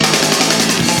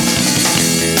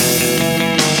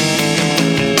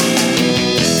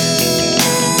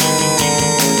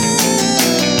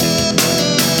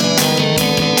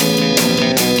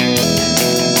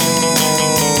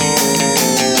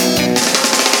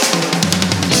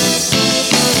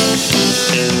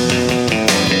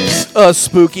A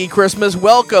spooky Christmas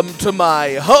welcome to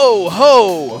my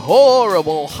ho-ho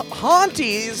horrible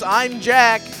haunties. I'm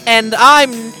Jack. And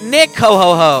I'm Nick Ho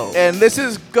Ho Ho. And this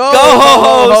is Go Ho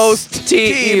Ho Host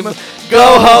Team. Go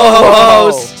Go Ho Ho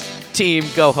Ho Host Team.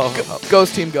 Go Ho Ho Ho.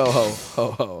 Ghost Team Go Ho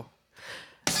Ho Ho.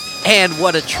 And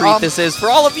what a treat this is for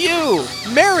all of you.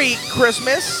 Merry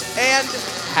Christmas and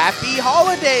Happy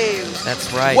Holidays.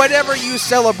 That's right. Whatever you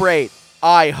celebrate,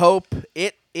 I hope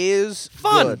it is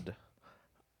Fun. good.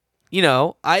 You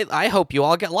know, I hope you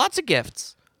all get lots of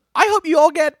gifts. I hope you all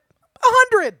get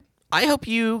 100. I hope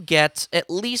you get at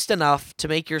least enough to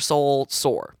make your soul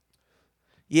soar.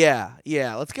 Yeah.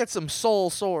 Let's get some soul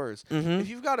sores. Mhm. If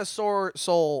you've got a sore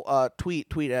soul,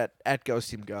 tweet at Ghost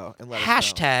Team Go and let us know.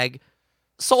 Hashtag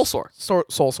soul sore.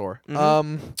 Soul sore.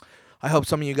 I hope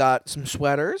some of you got some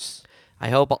sweaters, I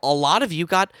hope a lot of you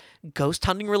got ghost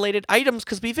hunting related items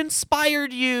because we've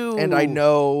inspired you. and I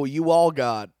know you all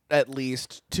got at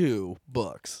least 2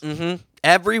 books. Mm-hmm.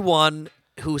 Everyone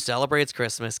who celebrates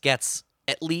Christmas gets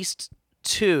at least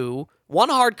 2, one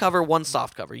hardcover, one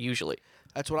softcover, usually.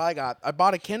 That's what I got. I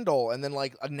bought a Kindle and then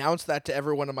announced that to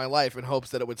everyone in my life in hopes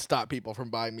that it would stop people from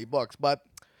buying me books, but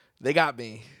they got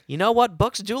me. You know what?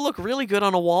 Books do look really good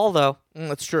on a wall, though.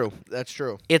 That's true. That's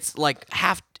true. It's like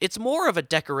it's more of a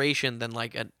decoration than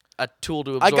like a tool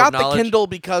to absorb I got knowledge. the Kindle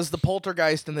because the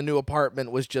poltergeist in the new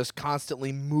apartment was just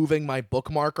constantly moving my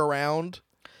bookmark around.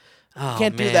 Oh,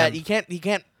 Can't do man. that. You can't.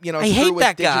 I hate screw with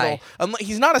that digital. guy.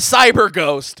 He's not a cyber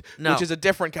ghost, No. which is a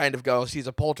different kind of ghost. He's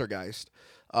a poltergeist.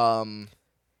 Well,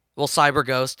 Cyber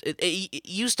Ghost, it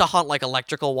used to hunt like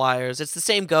electrical wires. It's the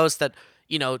same ghost that,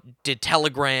 did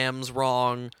telegrams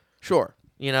wrong. Sure.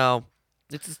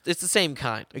 It's the same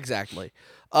kind. Exactly.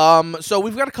 So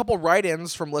we've got a couple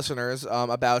write-ins from listeners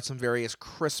about some various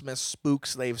Christmas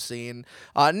spooks they've seen.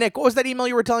 Nick, what was that email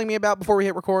you were telling me about before we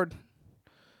hit record?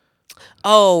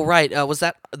 Oh, right. Was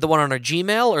that the one on our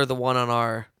Gmail or the one on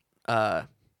our,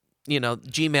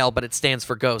 Gmail, but it stands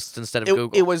for ghosts instead of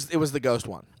Google? It was the ghost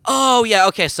one. Oh, yeah.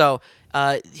 Okay, so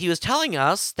he was telling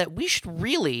us that we should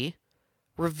really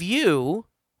review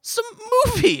some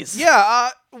movies. Yeah,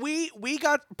 we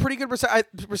got pretty good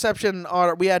reception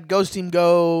on. We had Ghost Team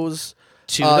Goes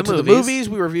To the movies.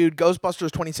 We reviewed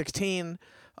Ghostbusters 2016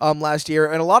 last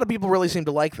year, and a lot of people really seemed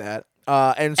to like that.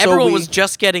 And so everyone was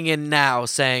just getting in now,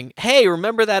 saying, "Hey,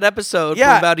 remember that episode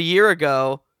from about a year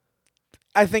ago?"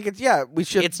 I think we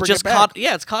should. It's bring just it back.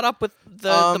 it's caught up with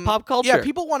the pop culture. Yeah,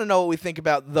 people want to know what we think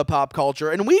about the pop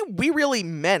culture, and we really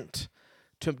meant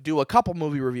to do a couple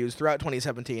movie reviews throughout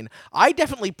 2017. I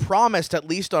definitely promised at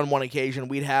least on one occasion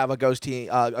we'd have a Ghost in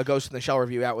the Shell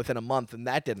review out within a month, and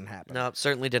that didn't happen. No, it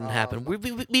certainly didn't happen.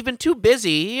 We've been too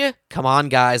busy. Come on,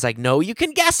 guys. I know you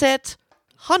can guess it.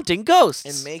 Hunting ghosts.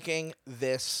 And making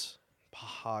this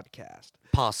podcast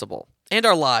possible. And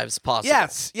our lives possible.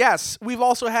 Yes. We've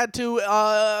also had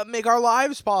to make our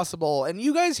lives possible, and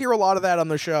you guys hear a lot of that on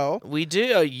the show. We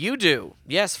do. You do.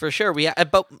 Yes, for sure.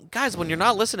 But guys, when you're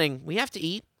not listening, we have to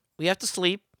eat. We have to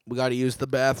sleep. We got to use the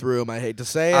bathroom. I hate to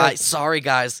say it. Sorry,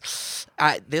 guys.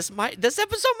 This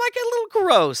episode might get a little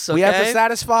gross. Okay? We have to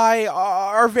satisfy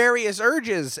our various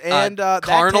urges, and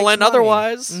carnal and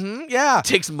otherwise. Mm-hmm, yeah, it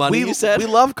takes money. You said we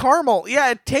love caramel.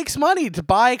 Yeah, it takes money to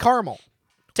buy caramel.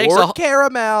 Or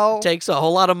caramel. Takes a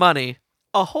whole lot of money.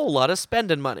 A whole lot of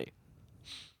spending money.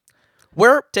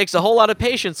 Takes a whole lot of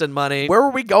patience and money. Where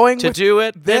were we going to do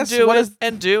it? This?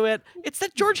 And do it. It's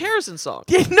that George Harrison song.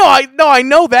 Yeah, I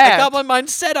know that. I got my mind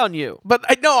set on you. But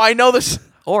I know this.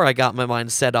 Or I got my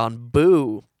mind set on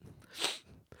Boo.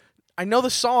 I know the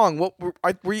song.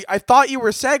 I thought you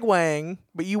were segueing,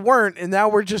 but you weren't, and now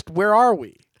we're just, where are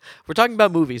we? We're talking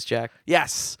about movies, Jack.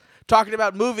 Yes, talking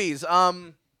about movies.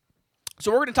 So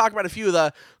we're going to talk about a few of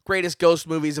the greatest ghost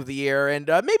movies of the year, and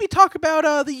maybe talk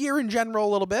about the year in general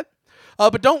a little bit.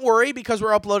 But don't worry, because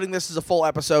we're uploading this as a full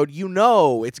episode. You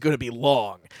know it's going to be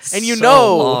long, and you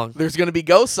know there's going to be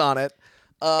ghosts on it.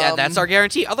 Yeah, that's our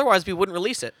guarantee. Otherwise, we wouldn't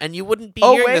release it, and you wouldn't be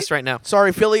hearing this right now.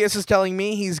 Sorry, Phileas is telling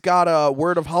me he's got a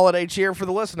word of holiday cheer for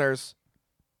the listeners.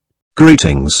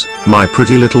 Greetings, my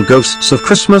pretty little ghosts of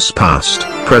Christmas past,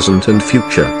 present and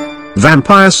future.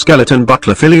 Vampire skeleton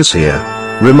butler Phileas here,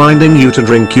 reminding you to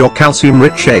drink your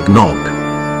calcium-rich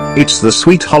eggnog. It's the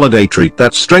sweet holiday treat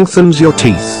that strengthens your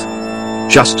teeth.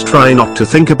 Just try not to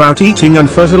think about eating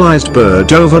unfertilized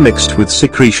bird over mixed with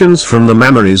secretions from the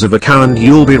mammaries of a cow, and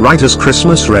you'll be right as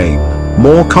Christmas rain,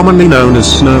 more commonly known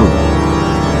as snow.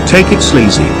 Take it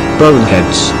sleazy,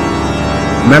 boneheads.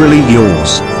 Merrily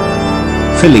yours,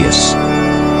 Phileas.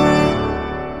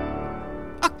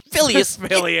 Phileas.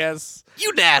 Phileas.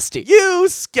 You nasty. You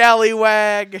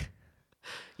scallywag.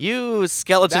 You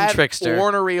skeleton That trickster.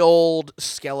 ornery old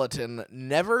skeleton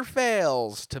never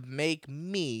fails to make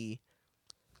me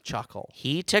chuckle.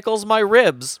 He tickles my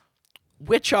ribs,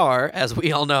 which are, as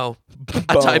we all know,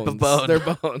 a type of bone. They're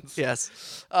bones.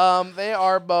 Yes. They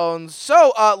are bones.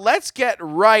 So let's get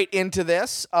right into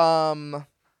this. With what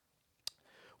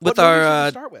movie should our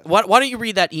we start with? why don't you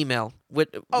read that email with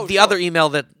Oh, the sure. other email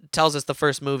that tells us the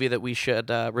first movie that we should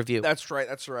review. That's right.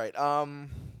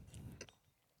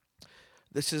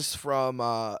 This is from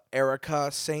Erica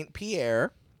St.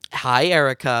 Pierre. Hi,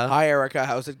 Erica. Hi, Erica.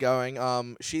 How's it going?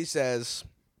 She says,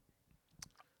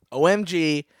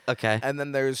 "OMG," Okay. and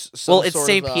then there's some Well, it's sort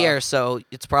Saint of, Pierre, so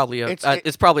it's probably a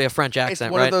it's- probably a French It's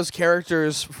accent, one right? of those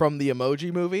characters from the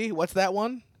Emoji Movie. What's that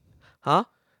one? Huh?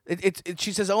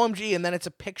 She says OMG, and then it's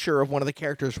a picture of one of the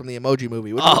characters from the Emoji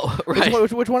Movie. Oh, right.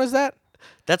 Which one is that?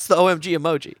 That's the OMG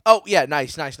emoji. Oh, yeah,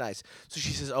 nice. So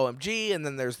she says OMG, and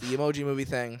then there's the Emoji Movie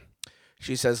thing.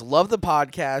 She says, "Love the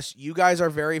podcast. You guys are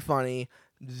very funny.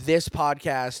 This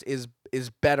podcast is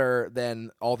better than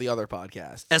all the other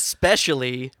podcasts."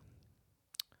 Especially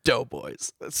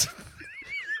Doughboys. That's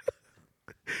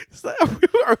Is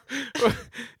that-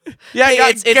 yeah, Hey,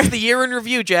 yeah. it's the year in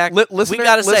review, Jack. we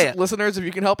gotta say it. Listeners, if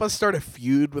you can help us start a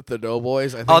feud with the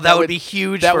Doughboys, I think Oh, that would be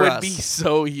huge that for would us. be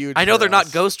so huge. I know for they're not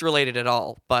us. ghost related at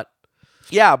all, but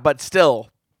Yeah, but still,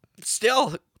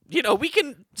 still, we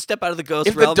can step out of the ghost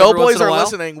if the realm every once Doughboys in a are while.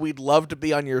 listening, we'd love to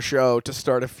be on your show to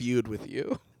start a feud with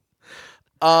you.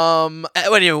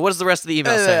 Anyway, what does the rest of the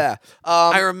email say? Yeah.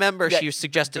 I remember yeah, she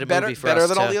suggested a better, movie for better us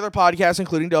than all the other podcasts,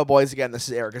 including Doughboys. Again, this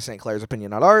is Erica St. Clair's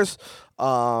opinion, not ours.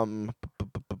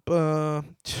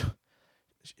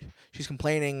 She's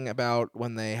complaining about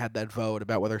when they had that vote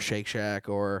about whether Shake Shack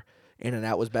or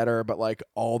In-N-Out was better, but like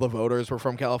all the voters were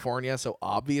from California, so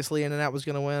obviously In-N-Out was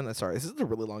going to win. Sorry, this is a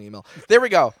really long email. There we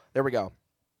go.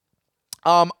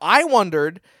 I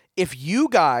wondered if you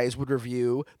guys would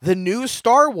review the new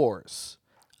Star Wars.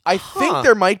 I think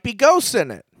there might be ghosts in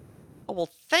it. Oh, well,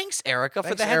 thanks, Erica, for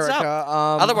Thanks, the heads Erica.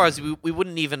 up. Otherwise, we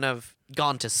wouldn't even have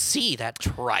gone to see that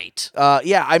trite.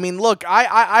 Yeah, I mean, look,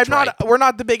 I'm not. Tripe. We're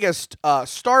not the biggest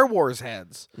Star Wars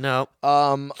heads. No.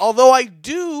 Although I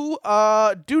do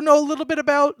know a little bit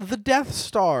about the Death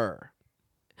Star.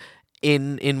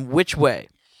 In which way?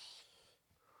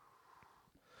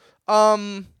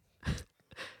 Um.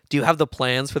 Do you have the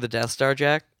plans for the Death Star,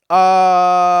 Jack?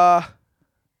 Are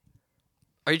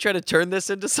you trying to turn this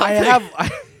into something?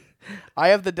 I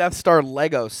have the Death Star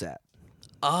Lego set.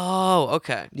 Oh,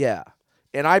 okay. Yeah,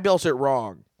 and I built it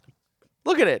wrong.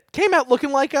 Look at it. Came out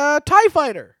looking like a TIE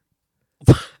fighter.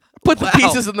 Put the Wow.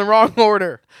 pieces in the wrong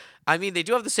order. I mean, they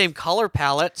do have the same color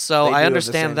palette, so They do I have the same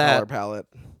understand that. color palette.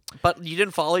 But you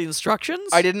didn't follow the instructions?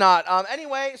 I did not.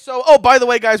 Anyway, so by the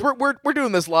way, guys, we're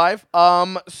doing this live.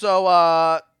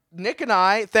 Nick and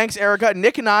I, thanks Erica.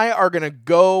 Nick and I are gonna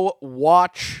go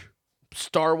watch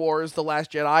Star Wars: The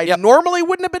Last Jedi. Yep. Normally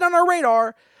wouldn't have been on our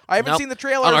radar. I haven't Nope. seen the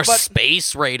trailer, On our but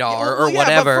space radar Well, or yeah,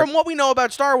 whatever. But from what we know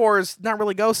about Star Wars, not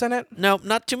really ghosts in it. No,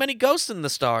 not too many ghosts in the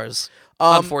stars,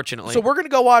 unfortunately. So we're gonna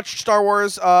go watch Star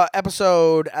Wars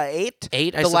Episode 8,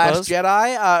 8, I The Last suppose.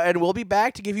 Jedi, and we'll be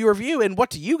back to give you a review. And what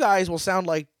to you guys will sound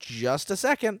like just a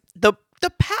second. The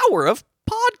power of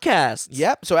podcasts.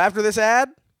 Yep. So after this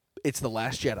ad, it's The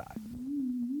Last Jedi.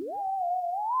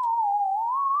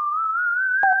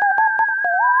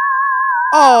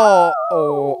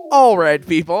 Oh, all right,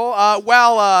 people.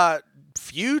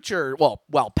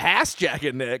 Past Jack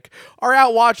and Nick are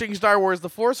out watching Star Wars: The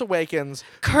Force Awakens.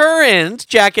 Current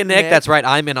Jack and Nick. Nick. That's right.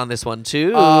 I'm in on this one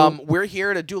too. We're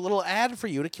here to do a little ad for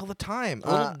you to kill the time.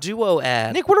 a little duo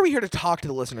ad. Nick, what are we here to talk to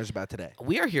the listeners about today?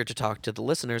 We are here to talk to the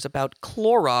listeners about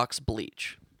Clorox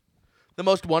bleach. The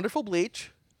most wonderful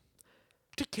bleach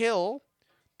to kill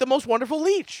the most wonderful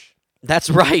leech.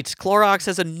 That's right. Clorox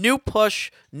has a new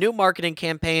push, new marketing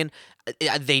campaign.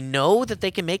 They know that they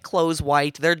can make clothes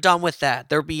white. They're done with that.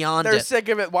 They're beyond They're it. sick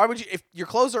of it. Why would you? If your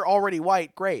clothes are already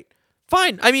white, great.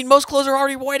 Fine. I mean, most clothes are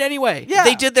already white anyway. Yeah.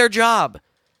 They did their job.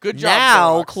 Good job.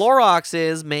 Now, Clorox.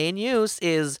 Clorox's main use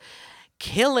is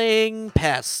killing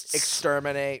pests.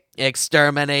 Exterminate.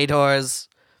 Exterminators.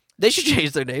 They should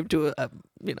change their name to, The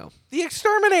the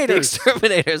exterminators.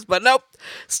 exterminators. But nope.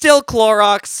 Still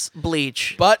Clorox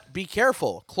bleach. But be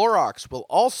careful. Clorox will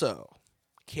also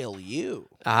kill you.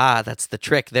 Ah, that's the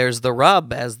trick. There's the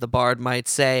rub, as the bard might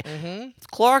say. Mm-hmm.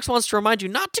 Clorox wants to remind you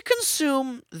not to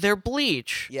consume their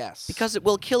bleach. Yes. Because it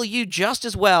will kill you just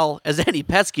as well as any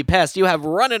pesky pest you have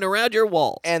running around your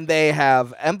walls. And they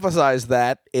have emphasized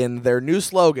that in their new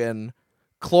slogan,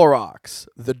 Clorox,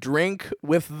 the drink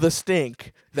with the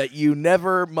stink that you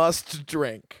never must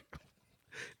drink.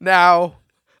 Now,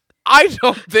 I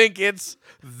don't think it's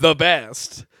the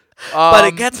best. But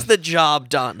it gets the job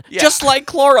done, yeah. just like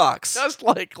Clorox. Just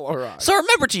like Clorox. So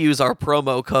remember to use our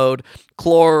promo code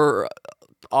Clorox.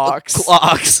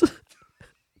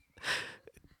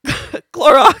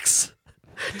 Clorox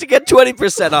to get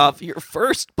 20% off your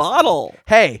first bottle.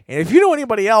 Hey, and if you know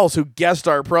anybody else who guessed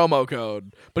our promo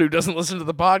code but who doesn't listen to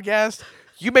the podcast,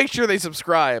 you make sure they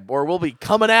subscribe or we'll be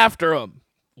coming after them.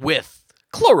 With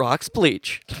Clorox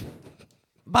bleach.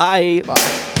 Bye.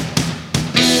 Bye.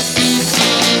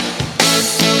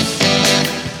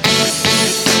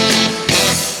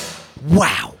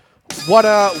 Wow. What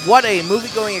a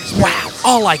movie-going experience. Wow.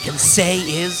 All I can say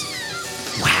is,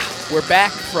 wow. We're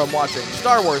back from watching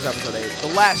Star Wars Episode 8, The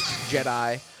Last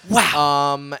Jedi.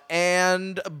 Wow.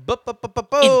 And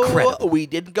Incredible. we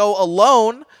didn't go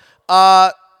alone.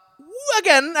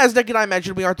 Again, as Nick and I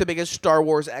mentioned, we aren't the biggest Star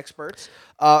Wars experts.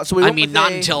 So we I went mean, with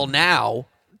not until now.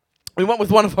 We went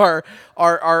with one of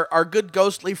our good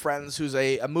ghostly friends who's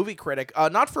a movie critic.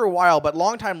 Not for a while, but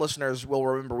longtime listeners will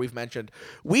remember we've mentioned.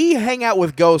 We hang out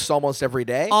with ghosts almost every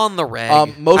day. On the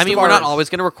reg. Most I mean, of we're not our- always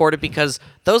going to record it because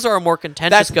those are our more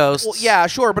contentious ghosts. Well, yeah,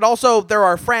 sure, but also they're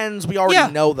our friends. We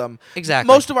already know them. Exactly.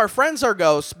 Most of our friends are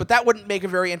ghosts, but that wouldn't make a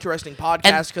very interesting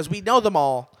podcast because we know them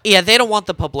all. Yeah, they don't want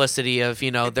the publicity of, their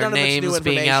None of it's new names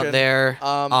being out information. there.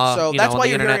 So you that's know, why on the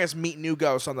you're internet. hearing us meet new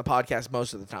ghosts on the podcast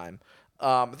most of the time.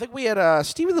 I think we had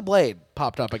Stevie the Blade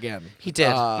popped up again. He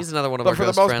did. He's another one of but our for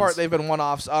ghost the most friends. part, they've been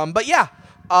one-offs. But yeah.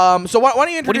 So why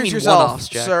don't you introduce What do you mean yourself, one-offs,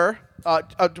 Jack? sir?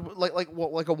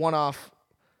 Like a one-off.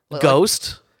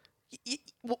 Ghost?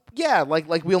 Yeah, like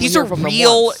we'll These hear are from them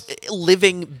real once.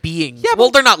 living beings. Yeah, well,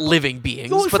 but- they're not living beings,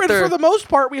 Well, but for the most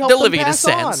part, we help they're them living in a pass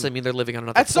sense. on. I mean, they're living on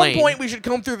another At some plane. point, we should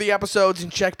come through the episodes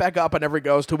and check back up on every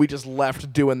ghost who we just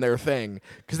left doing their thing,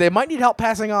 because they might need help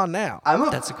passing on now.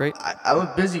 That's a great... I'm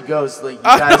a busy ghost. Like you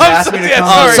guys asked me to Yeah,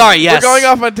 come. sorry, yes. We're going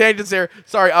off on tangents here.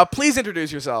 Sorry. Please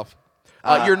introduce yourself.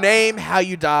 Your name, how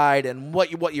you died, and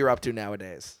what you're up to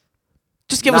nowadays.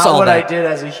 Just give Not us all what that. I did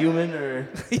as a human, or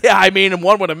Yeah, I mean,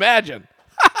 one would imagine.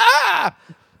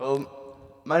 well,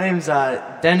 my name's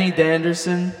Denny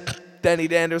Danderson. Denny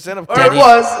Danderson, of Or course. it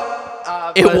was.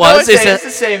 It but was? no, Is it's it- the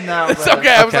same now. It's but-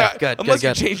 okay. I was Okay, like, good, unless good,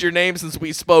 you good. changed your name since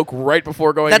we spoke right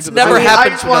before going That's into the never movie. happened I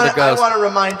just to another want ghost. to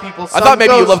remind people. I thought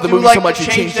maybe you loved the movie so like much to you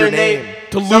change changed your their name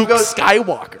to Some Luke ghosts-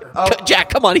 Skywalker. Oh, Jack,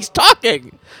 come on, he's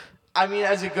talking. I mean,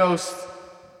 as a ghost,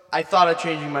 I thought of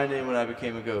changing my name when I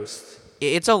became a ghost.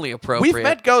 It's only appropriate. We've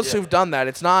met ghosts Yeah. who've done that.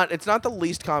 It's not the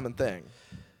least common thing.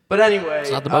 But anyway,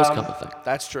 It's not the most common thing.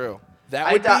 That's true. That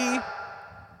I would di- be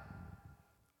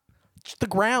just the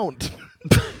ground.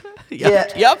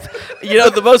 Yep. Yeah.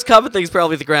 Yep. The most common thing is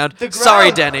probably the ground. The Sorry,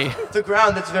 ground- Denny. The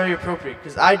ground, that's very appropriate,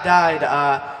 because I died,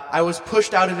 I was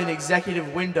pushed out of an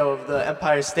executive window of the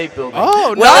Empire State Building.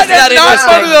 Oh, Well, not that's not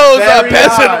one of those Very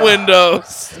peasant high.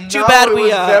 windows. Too bad it we,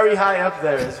 was very high up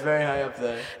there. It's very high up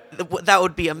there. That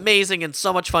would be amazing and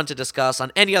so much fun to discuss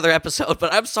on any other episode,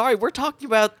 but I'm sorry, we're talking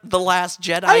about The Last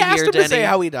Jedi I asked here, him Denny. to say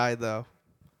how he died, though.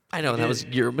 I know, that was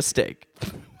your mistake.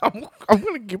 I'm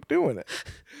gonna keep doing it.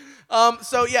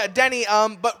 So yeah, Denny.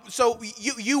 But so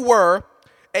you were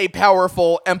a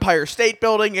powerful Empire State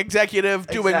Building executive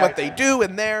doing what they Exactly. do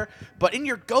in there. But in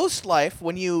your ghost life,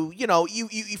 when you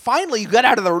finally got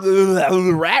out of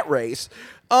the rat race,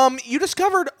 you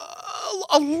discovered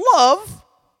a love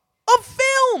of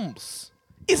films.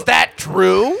 Is that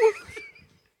true?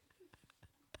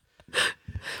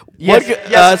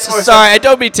 Yes, of course. Sorry, I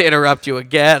don't mean to interrupt you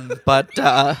again, but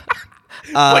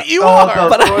But you Oh, are.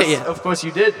 but of I- course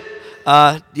you did.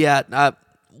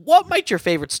 what might your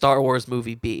favorite Star Wars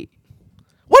movie be?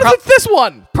 What if it's this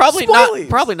one? Probably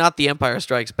Spoilies. not The Empire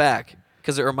Strikes Back,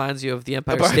 because it reminds you of the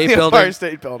Empire The State Empire Building.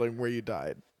 State Building where you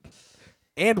died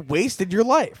and wasted your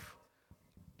life.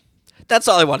 That's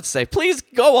all I wanted to say. Please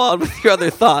go on with your other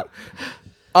thought.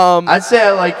 I'd say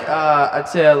I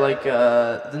like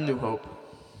The New Hope,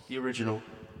 the original.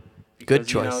 Good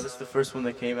Because, you know, choice. this is the first one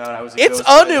that came out. I was. It's ghost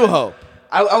A by New then. Hope.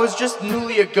 I was just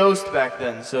newly a ghost back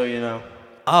then, so you know.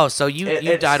 Oh, so you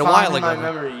It's died a fond while in my ago.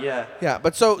 memory, yeah. Yeah,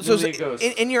 but so Newly a ghost.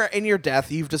 in your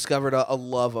death, you've discovered a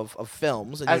love of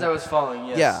films. And As you- I was falling,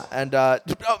 yes. yeah, and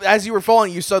as you were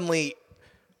falling, you suddenly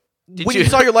when you- you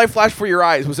saw your life flash before your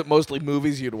eyes, was it mostly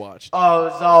movies you'd watched? Oh,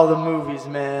 it's all the movies,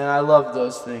 man. I love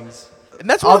those things. And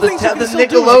that's one All of the the things you can the still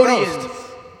do with Ghost.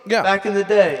 Nickelodeons Yeah. back in the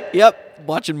day. Yep,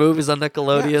 watching movies on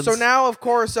Nickelodeon. Yeah, so now, of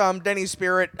course, Denny's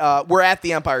Spirit. We're at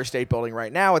the Empire State Building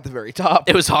right now, at the very top.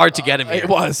 it was hard to get him here. It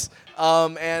was. So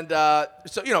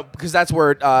because that's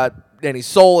where Denny's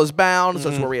soul is bound, so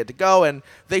that's Mm-hmm. where we had to go, and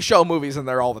they show movies in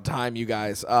there all the time, you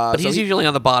guys. But so he's usually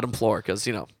on the bottom floor because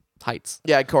heights.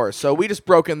 Yeah, of course. So we just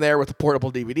broke in there with a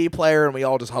portable DVD player, and we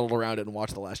all just huddled around it and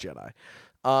watched The Last Jedi.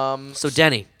 So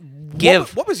Denny,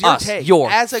 give what was your us take your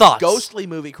as a thoughts. ghostly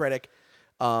movie critic?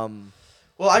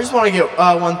 Well, I just want to get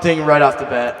one thing right off the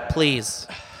bat. Please.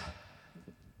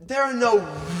 There are no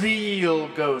real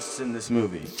ghosts in this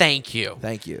movie. Thank you.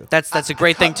 Thank you. That's a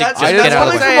great thing to That's, just didn't get out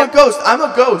of the coming way. from a ghost. I'm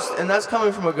a ghost, and that's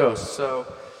coming from a ghost. So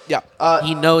Yeah.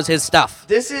 He knows his stuff.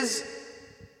 this is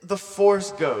the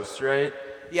Force ghost, right?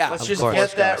 Yeah. Let's of just course.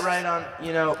 get that right on.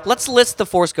 Let's list the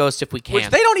Force Ghost if we can. Which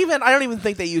I don't even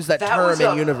think they use that That term was in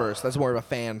a- universe. That's more of a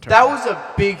fan term. That was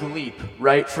a big leap,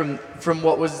 right? From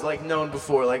what was like known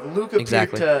before. Like Luke appeared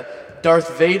Exactly. to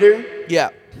Darth Vader, yeah.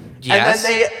 Yes.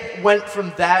 and then they went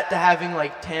from that to having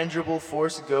like tangible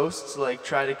Force ghosts like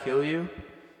try to kill you.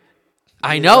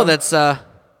 I You know know? that's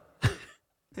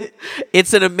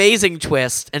it's an amazing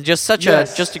twist and just such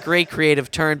Yes. a great creative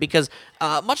turn because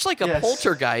much like a Yes.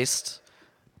 poltergeist,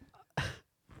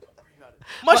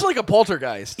 Much like a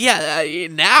poltergeist. yeah,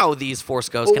 now these Force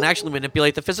Ghosts can actually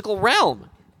manipulate the physical realm.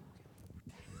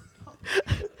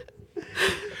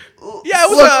 Yeah, it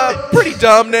was pretty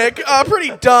dumb, Nick.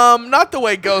 Pretty dumb. Not the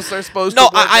way ghosts are supposed No,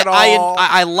 to work at all.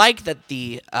 I like that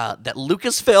that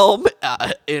Lucasfilm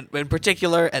in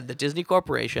particular and the Disney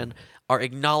Corporation are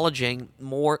acknowledging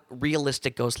more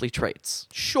realistic ghostly traits.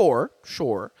 Sure.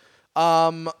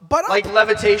 But Like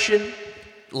levitation.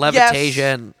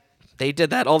 Levitation. They did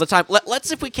that all the time.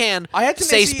 Let's, if we can, I had to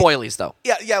say see- spoilies though.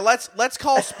 yeah. Let's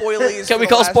call spoilies. Can for we The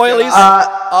call Last spoilies?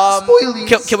 Jedi.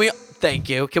 Spoilies. Can we? Thank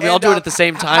you. Can we all And, do it at the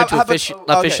same time to how about-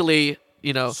 okay. officially,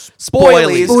 Spoilies.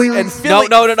 spoilies? And No,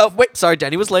 Philly- no. Wait, sorry,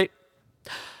 Danny was late.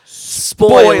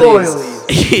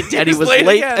 Spoilies. Danny was Late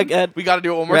late again. We got to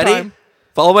do it one more Ready? time.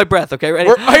 Follow my breath, okay? Ready?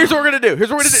 Here's what we're gonna do.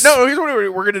 No, here's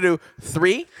what we're gonna do.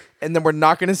 3, and then we're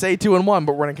not gonna say 2 and 1,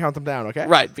 but we're gonna count them down. Okay?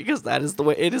 Right, because that is the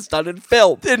way it is done in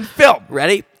film. In film.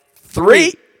 Ready?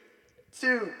 3.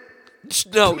 2.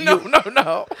 No,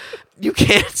 No. you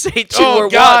can't say 2 Oh, or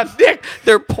God, 1. Nick.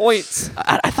 They're points.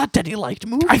 I thought Denny liked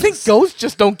movies. I think ghosts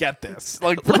just don't get this.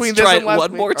 Like between Let's this try and it last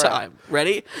one week. more All right. time.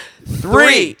 Ready?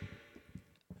 3.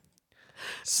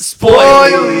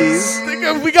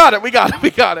 Spoilies. We got it. We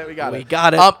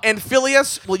got it. And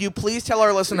Phileas, will you please tell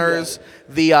our listeners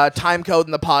the time code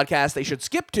in the podcast they should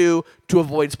skip to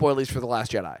avoid spoilers for The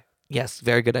Last Jedi? Yes,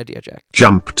 very good idea, Jack.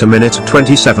 Jump to minute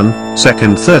 27,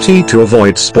 second 30 to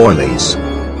avoid spoilies.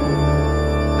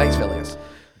 Thanks, Phileas.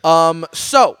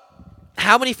 So,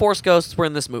 How many Force Ghosts were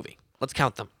in this movie? Let's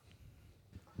count them.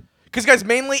 because guys,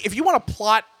 mainly, if you want a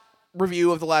plot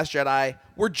review of The Last Jedi,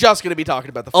 we're just going to be talking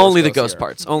about the Force Only the ghosts ghost here.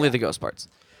 parts. Only the ghost parts.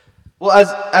 Well,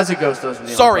 as a ghost, those are the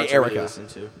only Sorry, parts I really Erica. listened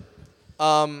to.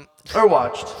 Or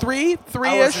watched. I Three-ish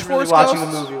wasn't really Force watching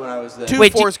ghosts. the movie when I was there. 2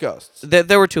 Wait, Force ghosts.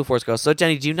 There were 2 Force Ghosts. So,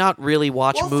 Denny, do you not really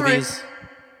watch Well, movies? 3.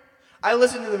 I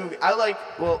listened to the movie.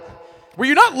 Were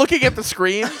you not looking at the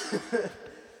screen?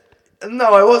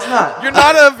 No, I was not. You're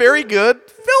not a very good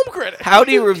film critic. How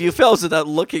do you review films without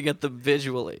looking at them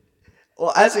visually?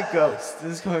 Well, as a ghost,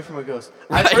 this is coming from a ghost.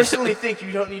 Right. I personally think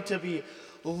you don't need to be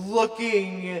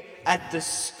looking at the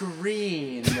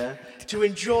screen to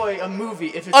enjoy a movie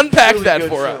if it's Unpack a really that good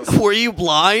for film. us. Were you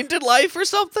blind in life or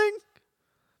something?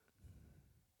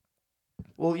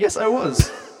 Well, yes, I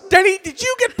was. Denny, did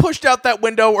you get pushed out that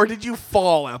window or did you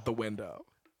fall out the window?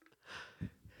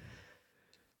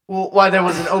 Well, why there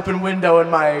was an open window in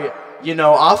my,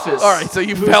 office. All right, so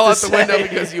you Who's fell to out the window say?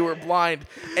 because you were blind.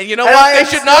 And you know And what? I They am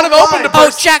should still not have opened a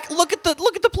blind. Oh, Jack, look at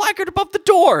the placard above the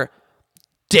door.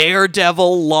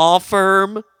 Daredevil Law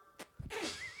Firm.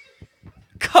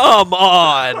 Come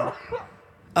on.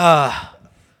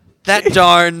 That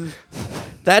darn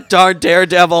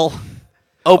Daredevil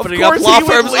opening up course law he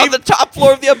would firms on leave- the top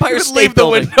floor of the Empire Just State leave the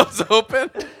Building. windows open.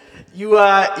 You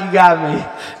got me.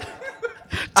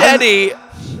 Denny,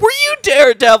 were you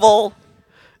Daredevil?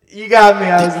 You got me.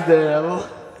 I was the devil.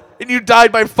 And you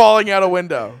died by falling out a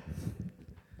window.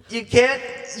 You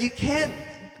can't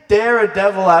dare a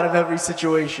devil out of every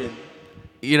situation.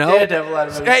 You know? Dare a devil out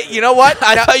of every Hey, you know what?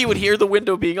 I Now- thought you would hear the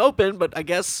window being open, but I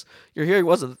guess your hearing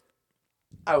wasn't.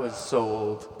 I was so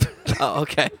old. Oh,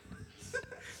 okay.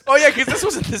 Oh, yeah, because this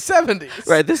was in the 70s.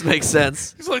 Right, this makes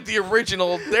sense. It's like the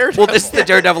original Daredevil. Well, this is the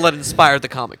Daredevil that inspired the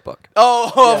comic book.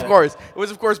 Oh, Yeah. of course. It was,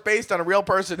 of course, based on a real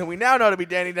person who we now know to be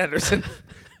Danny Henderson,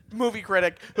 movie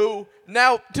critic, who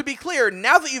now, to be clear,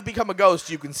 now that you've become a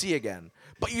ghost, you can see again.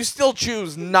 But you still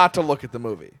choose not to look at the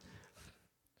movie.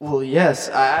 Well, yes.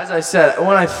 As I said,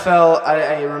 when I fell,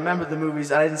 I remembered the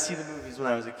movies. I didn't see the movies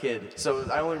when I was a kid, so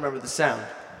I only remember the sound.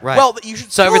 Right. Well, you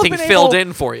should So still have everything been filled able-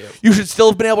 in for you. You should still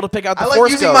have been able to pick out the I like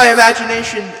Force using Ghost. my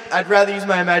imagination. I'd rather use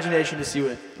my imagination to see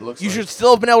what it looks You like. should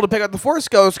still have been able to pick out the Force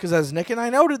Ghost because, as Nick and I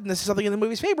noted, and this is something in the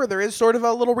movie's favor, there is sort of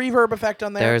a little reverb effect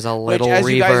on there. There's a little which, as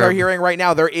you guys are reverb. hearing right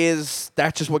now, there is.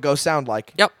 That's just what ghosts sound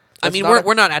like. Yep. I That's mean, not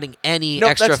we're not adding any No,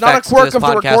 extra that's not a effects to quirk this of the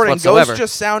podcast recording. whatsoever. Ghosts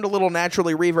just sound a little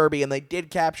naturally reverby, and they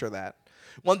did capture that.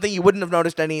 One thing you wouldn't have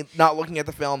noticed not looking at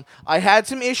the film, I had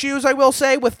some issues, I will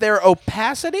say, with their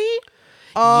opacity.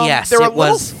 Yes, they're a it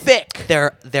little was thick.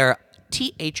 They're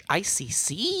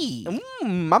THICC.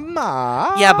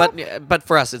 Mama. Yeah, but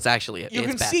for us, it's actually You it's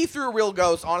can bad. see through real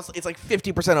ghosts. Honestly, it's like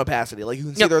 50% opacity. Like you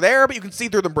can see Yep. they're there, but you can see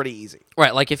through them pretty easy.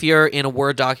 Right, like if you're in a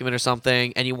Word document or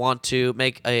something and you want to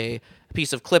make a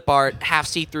piece of clip art half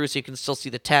see-through so you can still see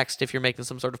the text if you're making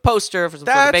some sort of poster for some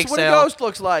sort of That's bake what sale. a ghost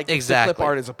looks like. if Exactly. The clip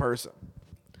art is a person.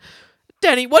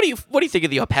 Denny, what do you think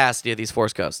of the opacity of these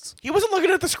Force Ghosts? He wasn't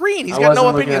looking at the screen. He's I got no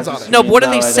wasn't looking opinions at on the it. No, but what did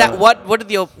No, they I sound? don't.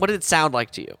 What did it sound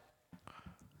like to you?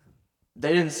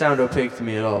 They didn't sound opaque to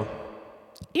me at all.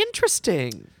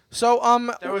 Interesting. So,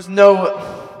 There was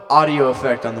no audio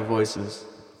effect on the voices.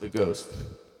 The ghost.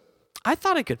 I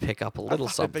thought I could pick up a little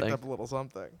I something. picked up a little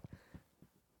something.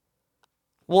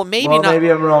 Well, maybe Well, not. maybe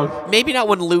I'm wrong. Maybe not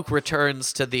when Luke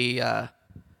returns to the,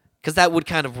 because that would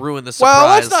kind of ruin the surprise. Well,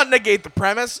 let's not negate the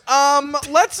premise.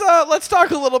 Let's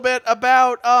talk a little bit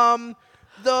about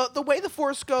the way the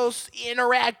Force Ghosts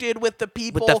interacted with the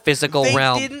people. With the physical They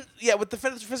realm. Didn't, yeah, with the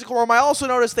physical realm. I also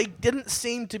noticed they didn't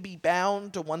seem to be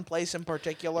bound to one place in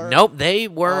particular. Nope, they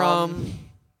were.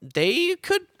 They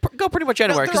could go pretty much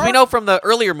anywhere there because we are- know from the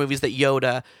earlier movies that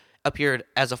Yoda appeared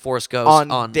as a Force Ghost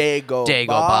on Dagobah.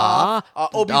 Dagobah.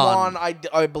 Obi-Wan,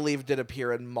 I believe, did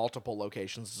appear in multiple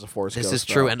locations as a Force This Ghost. is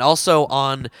true, though. and also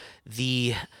on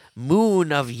the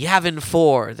moon of Yavin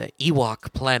 4, the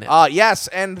Ewok planet. Yes,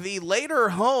 and the later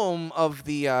home of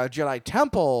the Jedi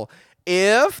Temple,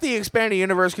 if the expanded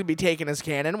universe could be taken as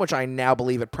canon, which I now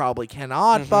believe it probably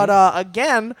cannot, but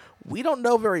again, we don't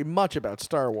know very much about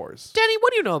Star Wars. Danny,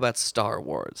 what do you know about Star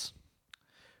Wars?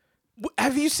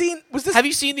 Have you seen? Was this? Have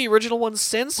you seen the original ones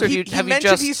since, or he, have he you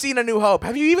mentioned just? he's seen A New Hope.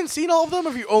 Have you even seen all of them? Or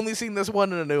have you only seen this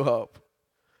one in A New Hope?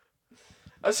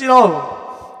 I've seen all of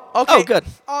them. Okay. Oh, good.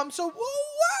 So,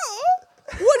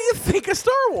 what do you think of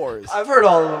Star Wars? I've heard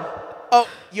all of them. Oh,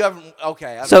 you haven't.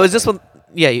 Okay. I'm So not is this saying- one?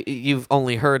 Yeah, you've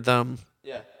only heard them.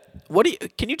 Yeah. What do you?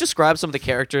 Can you describe some of the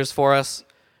characters for us?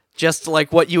 Just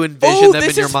like what you envision Oh, them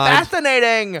this in your is mind.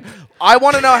 fascinating. I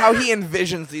want to know how he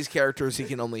envisions these characters he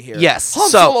can only hear. Yes, Han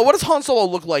so- Solo. What does Han Solo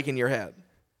look like in your head?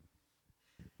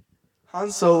 Han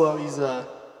Solo, he's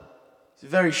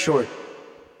very short,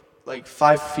 like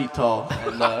 5 feet tall,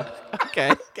 and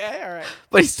Okay, Okay, all right.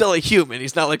 but he's still a human.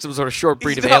 He's not like some sort of short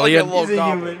breed He's of not like a alien. little He's a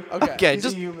goblin. human. Okay. Okay, he's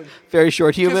just a human. very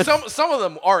short human. 'Cause some of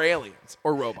them are aliens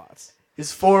or robots.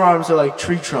 His forearms are like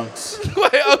tree trunks.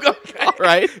 Wait, okay.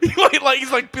 Right?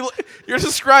 He's like you're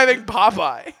describing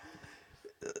Popeye.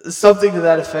 Something to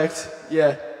that effect.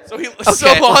 Yeah. So he Okay. so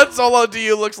Han Solo to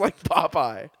you looks like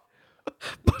Popeye.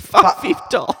 5 feet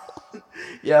tall.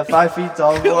 Yeah, 5 feet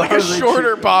tall. Like a forearms like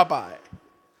shorter tree- Popeye.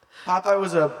 Popeye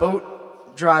was a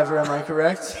boat driver, am I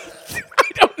correct?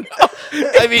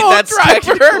 I mean, Boat that's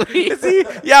driver. technically. Is he?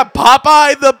 Yeah,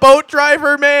 Popeye the boat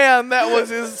driver man. That was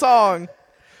his song.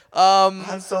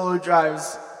 Han Solo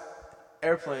drives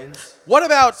airplanes, What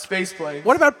about space planes.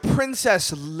 What about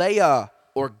Princess Leia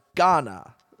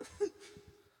Organa?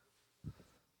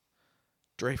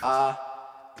 Dreyfus.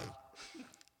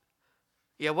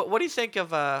 Yeah. What do you think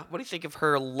of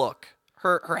her look?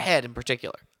 Her head in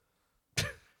particular.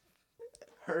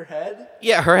 Her head?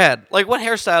 Yeah, her head. Like, what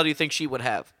hairstyle do you think she would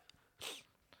have?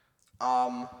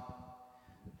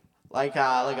 Like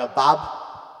a bob.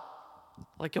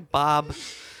 Like a bob?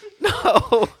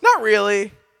 No, Not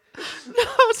really. no,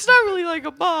 it's not really like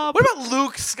a bob. What about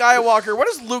Luke Skywalker? What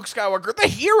does Luke Skywalker, the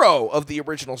hero of the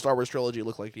original Star Wars trilogy,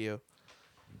 look like to you?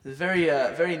 His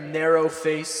very narrow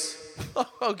face,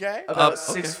 Okay. about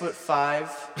okay.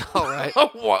 6'5", All right.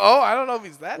 Oh, I don't know if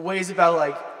he's that. weighs about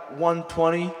like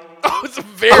 120. Oh, it's a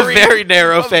very, very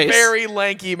narrow a face. very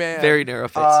lanky man. Very narrow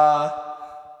face.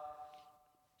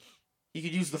 You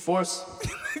could use the Force.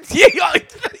 yeah,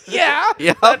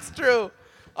 Yeah. that's true.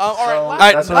 All right, So,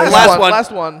 last, that's what I last one.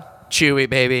 Last one. Chewy,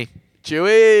 baby.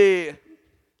 Chewie.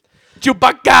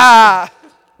 Chewbacca.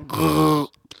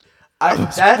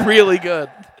 That Really good.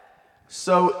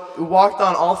 So it walked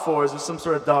on all fours with some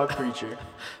sort of dog creature.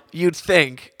 You'd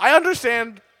think. I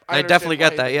understand. I understand definitely why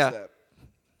get that, he yeah. does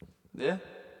Yeah.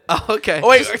 Oh, okay. Oh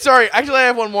wait, sorry. Actually, I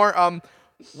have one more.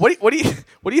 What do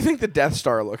you think the Death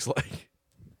Star looks like?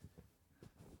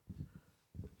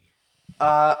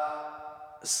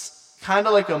 kind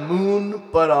of like a moon,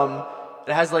 but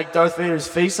it has like Darth Vader's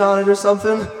face on it or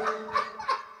something.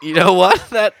 You know what?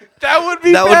 That would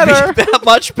be that better. would be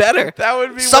much better. That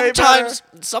would be way better.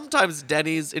 Sometimes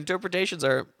Denny's interpretations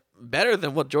are better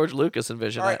than what George Lucas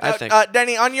envisioned. All right, I think.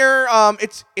 Denny, on your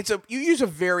you use a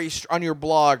very on your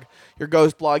blog, your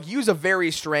Ghost blog, you use a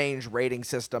very strange rating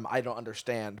system. I don't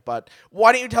understand, but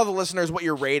why don't you tell the listeners what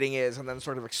your rating is, and then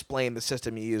sort of explain the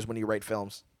system you use when you rate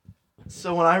films?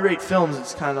 So when I rate films,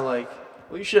 it's kind of like,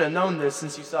 well, you should have known this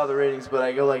since you saw the ratings, but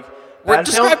I go like,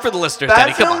 Describe for the listeners,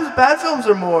 Denny. Come on. Bad films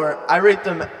are more. I rate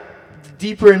them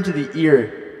deeper into the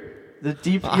ear. The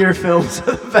deep ear films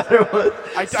are the better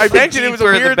ones. I mentioned it was a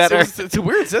deeper, the weird. better. It's a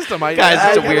weird system.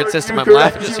 Guys, it's a weird system. I'm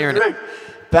laughing just hearing it.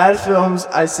 Bad films,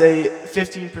 I say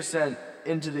 15%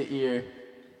 into the ear,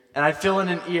 and I fill in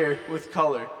an ear with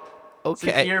color.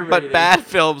 Okay, ear but rating. bad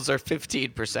films are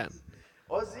 15%.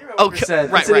 Well, 0%. Okay,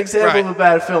 right, it's an example right. of a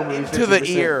bad film. To the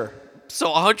ear. So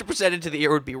 100% into the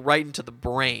ear would be right into the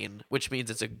brain, which means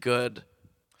it's a good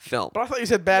film. But I thought you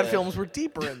said bad films were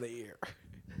deeper in the ear.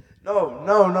 No.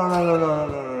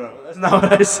 That's not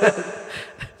what I said.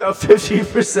 No,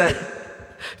 15%.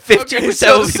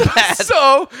 15% would be bad.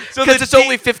 So because it's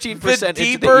only 15%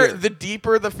 into the ear. The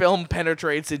deeper the film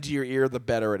penetrates into your ear, the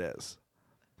better it is.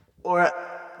 Or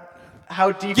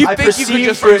how deep You I think you could perceive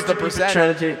just for use it the to be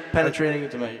percent? penetrating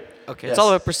into my ear. Okay, Yes. it's all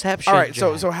about perception. All right,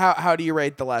 Jack. so how do you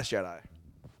rate The Last Jedi?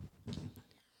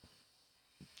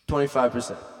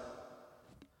 25%.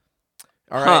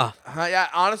 All right. Yeah,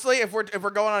 honestly, if we're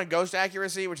going on ghost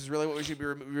accuracy, which is really what we should be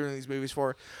reviewing these movies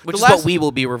for, Which is what we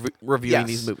will be reviewing Yes.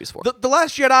 these movies for. The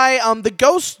Last Jedi, the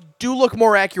ghosts do look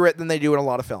more accurate than they do in a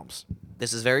lot of films.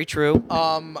 This is very true.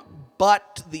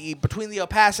 But between the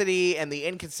opacity and the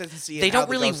inconsistency, They in how don't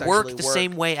the really ghosts work actually the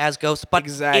same way as ghosts, but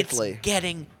Exactly. it's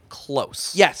getting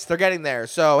close. Yes, they're getting there.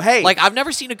 So hey, Like, I've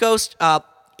never seen a ghost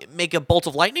make a bolt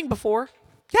of lightning before,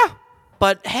 yeah,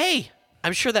 but hey,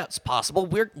 I'm sure that's possible.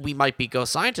 We might be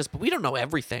ghost scientists, but we don't know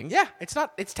everything. yeah,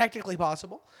 it's technically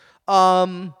possible. I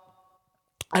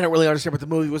don't really understand what the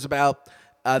movie was about.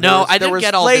 No, I didn't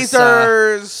get all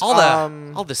lasers, this,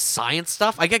 all this science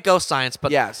stuff. I get ghost science,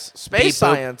 but yes, space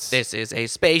people, science. This is a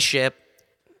spaceship.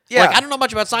 Yeah. Like, I don't know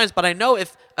much about science, but I know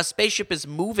if a spaceship is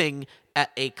moving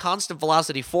at a constant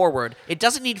velocity forward, it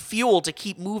doesn't need fuel to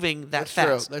keep moving that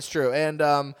fast. That's true.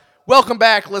 And welcome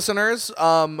back, listeners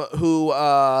who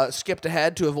skipped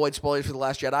ahead to avoid spoilers for The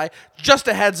Last Jedi. Just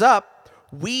a heads up,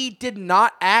 we did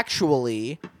not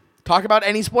actually talk about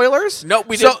any spoilers. No,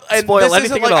 we didn't spoil this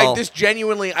anything isn't like, at all. This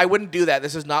genuinely, I wouldn't do that.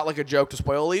 This is not like a joke to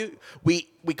spoil you. We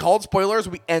called spoilers.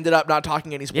 We ended up not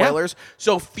talking any spoilers.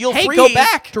 So feel free go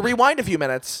back. to rewind a few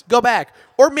minutes. Go back.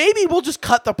 Or maybe we'll just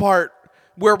cut the part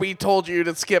where we told you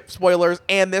to skip spoilers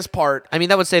and this part. I mean,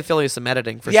 that would save Philly some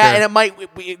editing for Yeah, sure. and it might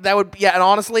and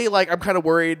honestly, like, I'm kind of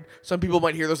worried some people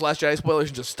might hear those Last Jedi spoilers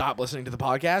and just stop listening to the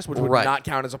podcast, which would Right. not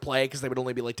count as a play because they would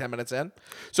only be like 10 minutes in.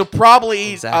 So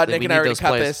probably Exactly. Nick We and I need already those cut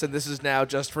plays. this, and this is now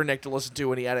just for Nick to listen to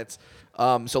when he edits.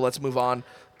 So let's move on.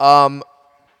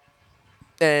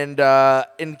 And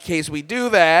in case we do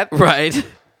that, Right.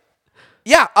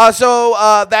 yeah.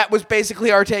 So that was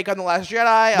basically our take on The Last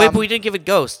Jedi. Wait, but we didn't give it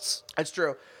ghosts. That's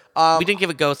true. We didn't give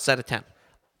it ghosts out of 10.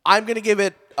 I'm gonna give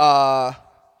it. I'm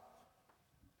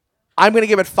gonna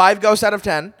give it 5 ghosts out of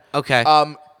 10. Okay.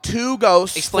 2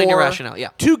 ghosts. Explain your rationale, yeah.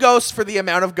 2 ghosts for the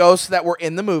amount of ghosts that were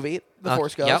in the movie, the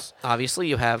Force Yep. Ghosts. Obviously,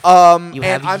 you have And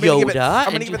Yoda, I'm gonna give it, I'm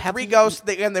and gonna you give it have 3 ghosts.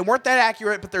 They weren't that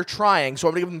accurate, but they're trying. So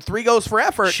I'm gonna give them 3 ghosts for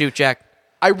effort. Shoot, Jack.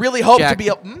 I really hope to Jack. be.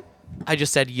 I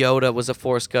just said Yoda was a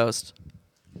Force ghost.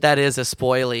 That is a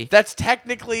spoily. That's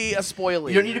technically a spoiler.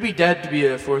 You don't need to be dead to be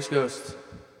a Force ghost.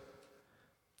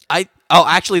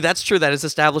 Actually, that's true. That is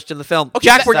established in the film. Okay,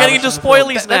 Jack, we're getting into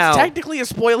spoilies now. That's technically a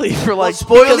spoiler for like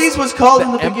Spoilies was called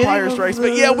in the beginning. Empire of Strikes. the-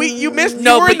 But yeah, you missed.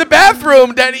 No, you were but- in the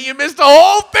bathroom, Denny. You missed the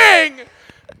whole thing.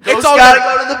 Ghosts all gotta good.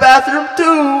 go to the bathroom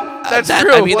too. That's that-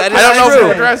 true. I mean, that I is don't know if true.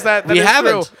 we've addressed that. That We is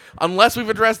haven't. true. Unless we've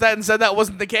addressed that and said that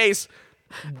wasn't the case.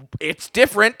 It's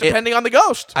different depending on the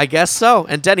ghost. I guess so.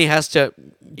 And Denny has to.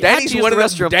 Denny's one of the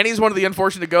restroom. Denny's one of the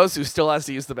unfortunate ghosts who still has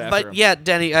to use the bathroom. But yeah,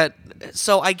 Denny.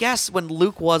 So I guess when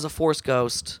Luke was a Force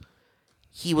ghost,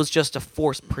 he was just a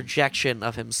Force projection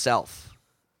of himself.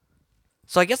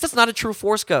 So I guess that's not a true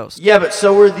Force ghost. Yeah, but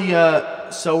so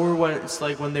were when it's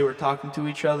like when they were talking to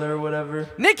each other or whatever.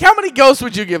 Nick, how many ghosts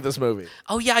would you give this movie?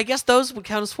 Oh yeah, I guess those would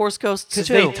count as Force ghosts Because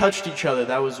too. they touched each other.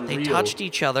 That was They real. touched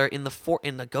each other in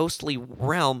the ghostly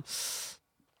realm.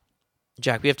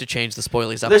 Jack, we have to change the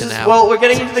spoilies up This to is now. well, we're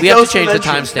getting into the We have to ghost change the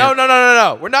dimension. timestamp.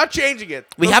 No. We're not changing it.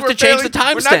 We Those have were to change the We're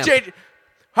not timestamp. changing.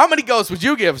 How many ghosts would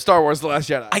you give Star Wars: The Last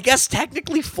Jedi? I guess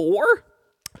technically 4.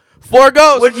 4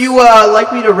 ghosts. Would you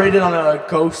like me to rate it on a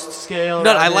ghost scale?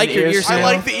 No, rather I than like an your ear I scale.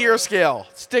 like the ear scale.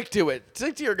 Stick to it.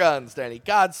 Stick to your guns, Danny.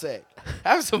 God's sake.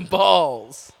 Have some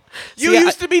balls. You See,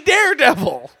 used to be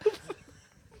Daredevil.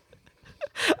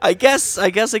 I guess I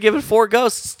give it 4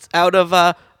 ghosts out of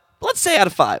let's say out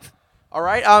of 5. All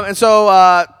right. And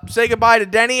so say goodbye to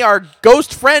Denny, our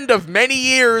ghost friend of many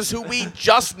years, who we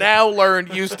just now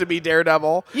learned used to be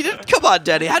Daredevil. You didn't come on,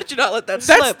 Denny. How did you not let that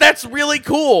slip? That's really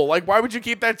cool. Like, why would you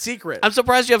keep that secret? I'm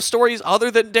surprised you have stories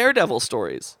other than Daredevil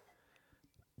stories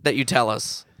that you tell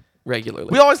us regularly.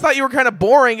 We always thought you were kind of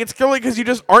boring. It's clearly because you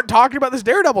just aren't talking about this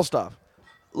Daredevil stuff.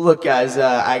 Look, guys,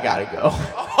 I gotta go.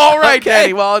 All right, Okay.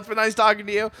 Danny. Well, it's been nice talking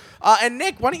to you. And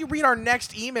Nick, why don't you read our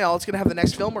next email? It's going to have the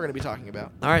next film we're going to be talking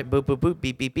about. All right, boop, boop, boop,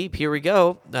 beep, beep, beep. Here we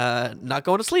go. Not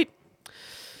going to sleep.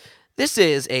 This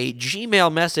is a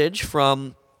Gmail message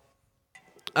from,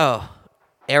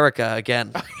 Erica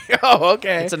again. Oh,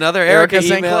 okay. It's another Erica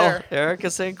St. email. Clair.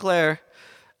 Erica St. Clair.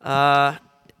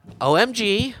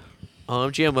 OMG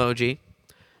emoji.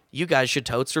 You guys should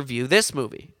totes review this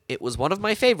movie. It was one of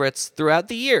my favorites throughout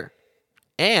the year.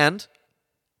 And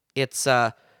it's,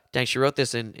 dang, she wrote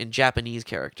this in Japanese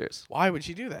characters. Why would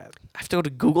she do that? I have to go to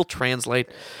Google Translate.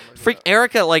 Freak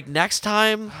Erica, like next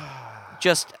time,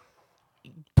 just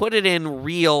put it in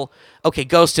real. Okay,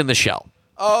 Ghost in the Shell.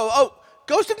 Oh,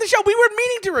 Ghost in the Shell. We were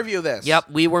meaning to review this. Yep,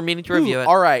 we were meaning to review it,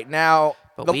 All right, now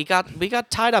but the, we got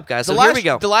tied up, guys. the So last, here we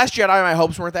go. The Last Jedi. My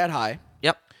hopes weren't that high.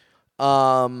 Yep.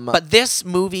 But this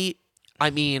movie,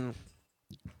 I mean,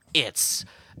 it's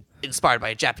inspired by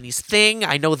a Japanese thing.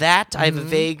 I know that. I have a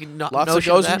vague Lots notion of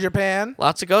ghosts that. in Japan.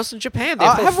 Lots of ghosts in Japan. They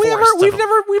have Have we ever? forests of We've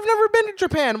them. never been to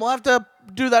Japan. We'll have to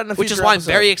do that in a future Which is why I'm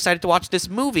episode. very excited to watch this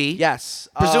movie. Yes,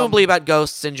 Presumably about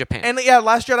ghosts in Japan. And yeah,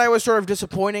 Last Jedi was sort of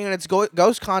disappointing in its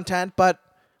ghost content, but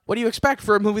what do you expect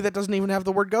for a movie that doesn't even have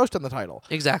the word ghost in the title?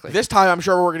 Exactly. This time, I'm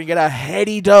sure we're going to get a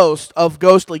heady dose of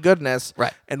ghostly goodness,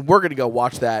 Right. And we're going to go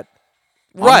watch that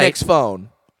on Right. Nick's phone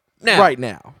Now, right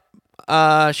now.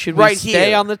 should we Right stay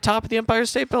here. on the top of the Empire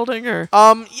State Building or?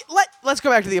 Let's go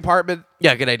back to the apartment.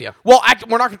 Yeah, good idea. Well,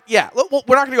 we're not. Yeah, we're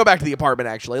not going to go back to the apartment.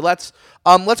 Actually, let's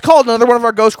call another one of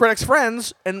our Ghost Critics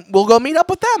friends, and we'll go meet up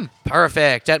with them.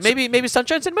 Perfect. At maybe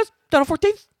Sunshine Cinemas down on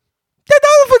 14th,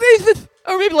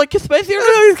 or maybe like Kiss Bay Theater,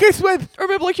 or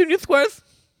maybe like Union Squares.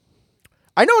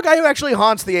 I know a guy who actually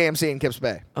haunts the AMC in Kips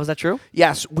Bay. Oh, is that true?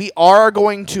 Yes, we are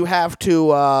going to have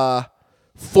to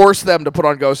force them to put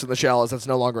on Ghost in the Shell, as that's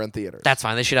no longer in theaters. That's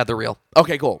fine. They should have the real.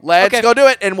 Okay, cool. Let's Okay. go do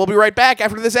it, and we'll be right back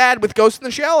after this ad with Ghost in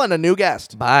the Shell and a new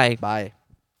guest. Bye. Bye.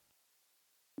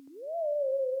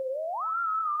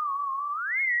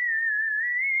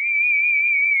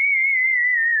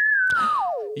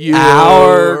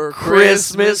 Our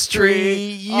Christmas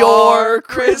tree, your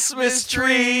Christmas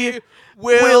tree.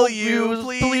 Will you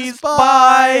please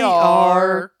buy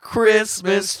our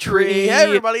Christmas tree? Hey,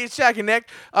 everybody, it's Jack and Nick.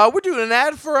 We're doing an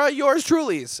ad for yours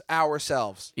truly's,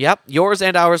 ourselves. Yep, yours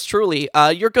and ours truly.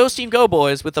 Your Ghost Team Go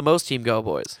Boys with the most Team Go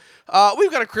Boys. We've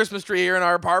got a Christmas tree here in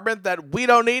our apartment that we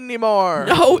don't need anymore.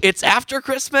 No, it's after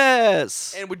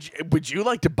Christmas. And would you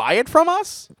like to buy it from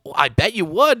us? I bet you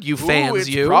would, you fans, Ooh, it's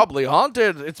you. probably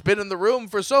haunted. It's been in the room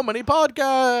for so many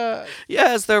podcasts.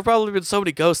 Yes, there have probably been so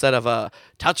many ghosts that have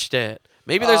touched it.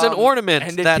 Maybe there's an ornament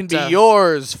and it that can be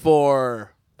yours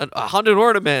for a haunted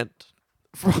ornament.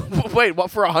 wait, what,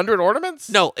 for 100 ornaments?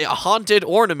 No, a haunted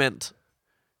ornament.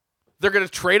 They're gonna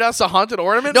trade us a haunted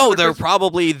ornament? No, for they're Christmas?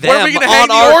 probably them What are we gonna on hang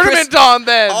the our ornament on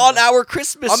then? on our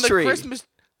Christmas On the tree. Christmas.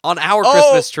 On our Oh.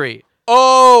 Christmas tree.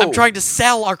 Oh, I'm trying to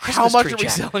sell our Christmas How much tree, are we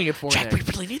Jack. selling it for? Jack, Nick?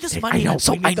 we really need this I money. know,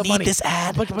 So we need I the need money. this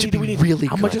ad How much money to do be we need? really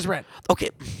How good. much is rent?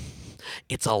 Okay.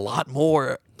 It's a lot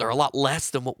more, or a lot less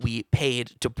than what we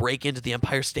paid to break into the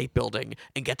Empire State Building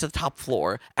and get to the top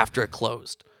floor after it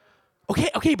closed.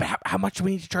 Okay, but how much do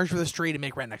we need to charge for this tree to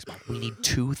make rent next month? We need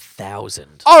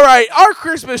 $2,000. All right, our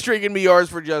Christmas tree can be yours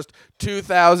for just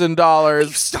 $2,000.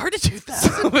 You started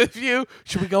 2,000. So if you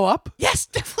should we go up? Yes,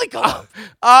 definitely go up.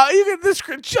 You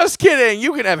can just kidding.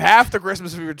 You can have half the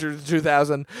Christmas tree for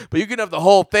 2,000, but you can have the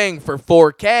whole thing for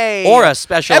 4K Or a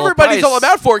special Everybody's price. all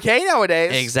about 4K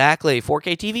nowadays. Exactly.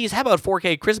 4K TVs. How about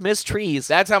 4K Christmas trees?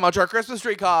 That's how much our Christmas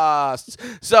tree costs.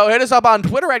 So hit us up on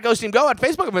Twitter at GhostTeamGo, at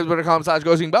Facebook at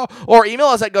Facebook.com/GhostTeamGo, or email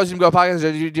us at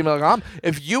GhostTeamGoPodcast@gmail.com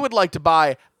if you would like to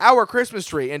buy our Christmas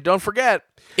tree. And don't forget,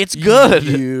 It's good.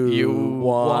 You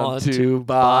want to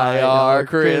buy our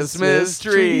Christmas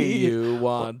tree. You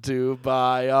want to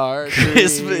buy our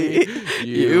Christmas. tree.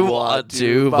 You want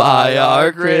to buy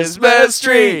our Christmas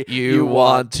tree. You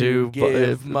want to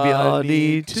give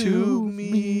money to to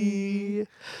me.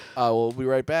 We'll be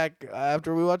right back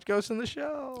after we watch Ghost in the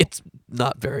Shell. It's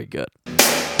not very good.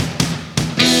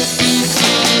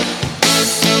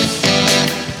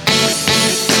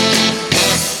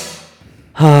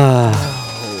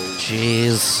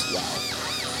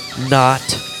 not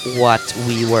what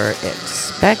we were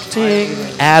expecting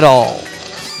at all.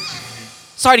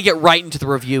 Sorry to get right into the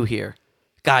review here.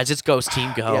 Guys, it's Ghost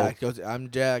Team Go. Yeah,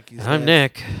 I'm Jack. He's I'm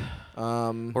Nick.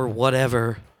 Um, Or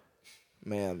whatever.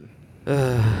 man,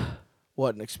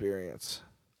 what an experience.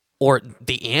 Or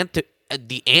the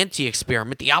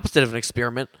anti-experiment, the opposite of an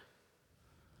experiment.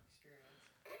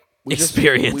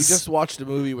 Experience. We just watched a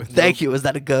movie with. Thank you. Is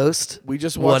that a ghost? We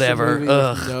just watched Whatever. a movie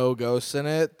with no ghosts in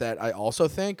it that I also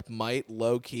think might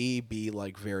low key be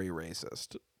like very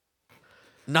racist.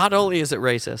 Not only is it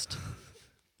racist,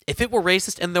 if it were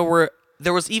racist and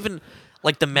there was even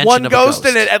like the mention One of ghost a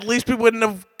ghost in it, at least we wouldn't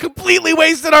have completely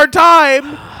wasted our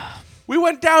time. We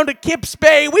went down to Kips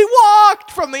Bay. We walked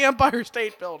from the Empire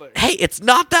State Building. Hey, it's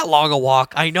not that long a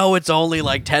walk. I know it's only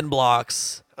like 10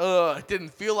 blocks. It didn't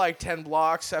feel like 10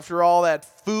 blocks after all that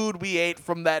food we ate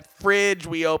from that fridge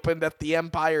we opened at the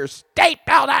Empire State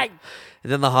Building.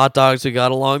 And then the hot dogs we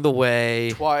got along the way.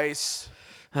 Twice.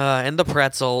 And the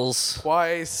pretzels.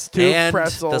 Twice. Two and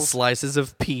pretzels. the slices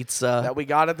of pizza. That we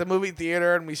got at the movie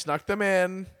theater and we snuck them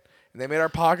in. And they made our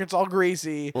pockets all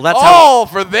greasy. Well, that's all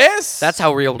for this? That's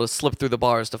how we're able to slip through the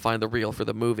bars to find the reel for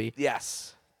the movie.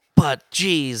 Yes. But,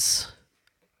 geez.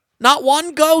 Not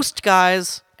one ghost,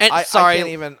 guys. And sorry.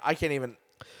 I can't even.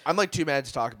 I'm like too mad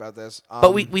to talk about this.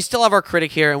 But we still have our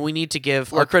critic here, and we need to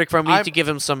give our critic we need to give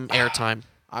him some airtime.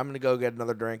 I'm going to go get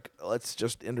another drink. Let's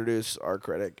just introduce our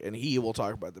critic, and he will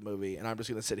talk about the movie, and I'm just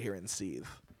going to sit here and seethe.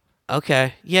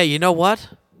 Okay. Yeah, you know what?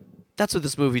 That's what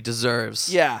this movie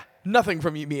deserves. Yeah. Nothing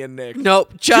from you, me and Nick.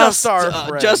 Nope. Just our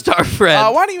friend. Just our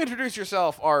friend. Why don't you introduce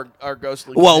yourself, our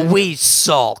ghostly Well, friend? we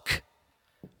sulk.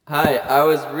 Hi, I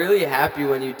was really happy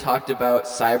when you talked about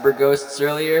cyber ghosts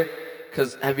earlier,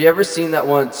 because have you ever seen that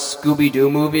one Scooby-Doo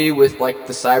movie with, like,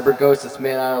 the cyber ghost that's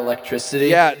made out of electricity?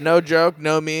 Yeah, no joke,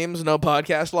 no memes, no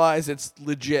podcast lies. It's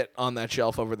legit on that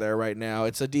shelf over there right now.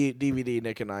 It's a DVD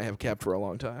Nick and I have kept for a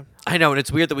long time. I know, and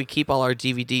it's weird that we keep all our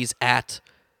DVDs at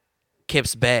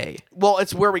Kips Bay. Well,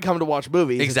 it's where we come to watch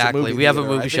movies. Exactly. It's a movie We have a theater.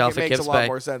 movie I think shelf it at makes Kips a lot Bay.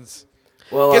 more sense.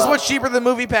 Well, Guess what's cheaper than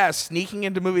Movie Pass? Sneaking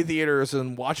into movie theaters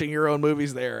and watching your own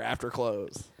movies there after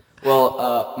close.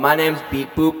 Well, my name's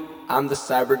Beep Boop. I'm the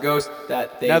cyber ghost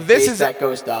that they Now, this based is- that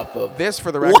ghost off of. This,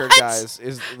 for the record, What? guys,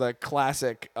 is the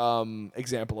classic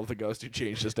example of the ghost who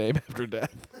changed his name after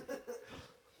death.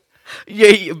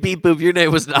 Yeah, Beep Boop, your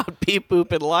name was not Beep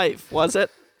Boop in life, was it?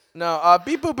 No,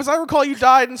 Beep Boop, as I recall, you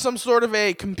died in some sort of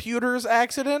a computer's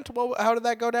accident. Well, how did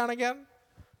that go down again?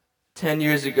 10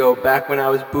 years ago, back when I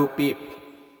was Boop Beep.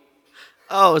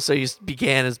 Oh, so you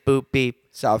began as Boop Beep.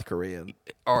 South Korean.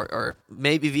 Or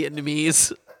maybe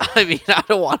Vietnamese. I mean, I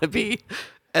don't want to be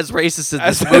as racist as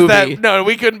As this movie. no,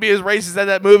 we couldn't be as racist as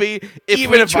that movie,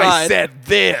 even we if I tried. said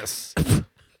this.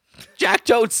 Jack,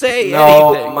 don't say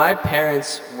No, anything. my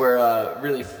parents were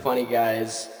really funny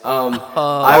guys.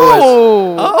 I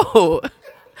Oh,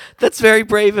 that's very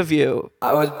brave of you.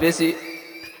 was busy.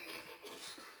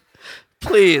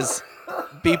 Please,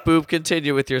 Beep Boop,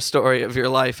 continue with your story of your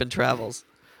life and travels.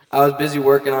 I was busy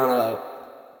working on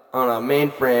a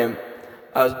mainframe.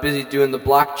 I was busy doing the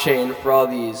blockchain for all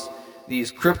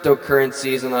these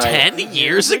cryptocurrencies, and 10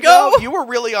 years ago? You were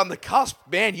really on the cusp.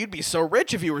 Man, you'd be so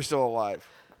rich if you were still alive.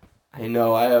 I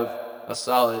know I have a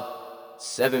solid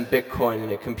 7 Bitcoin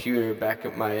in a computer back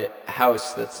at my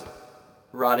house that's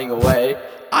rotting away.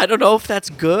 I don't know if that's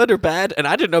good or bad, and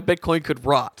I didn't know Bitcoin could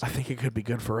rot. I think it could be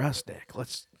good for us, Nick.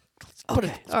 Let's Okay, all put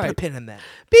a right. pin in that.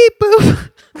 Beep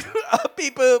Boop.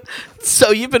 Beep Boop.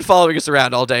 So you've been following us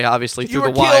around all day, obviously, You through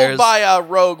were the wires. killed by a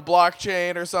rogue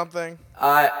blockchain or something.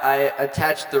 I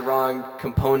attached the wrong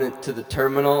component to the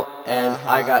terminal, and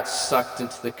I got sucked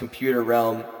into the computer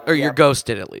realm. Or your ghost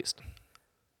did, at least.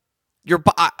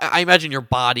 I imagine your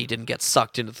body didn't get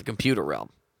sucked into the computer realm.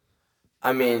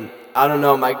 I mean, I don't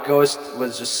know. My ghost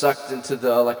was just sucked into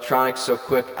the electronics so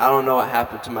quick. I don't know what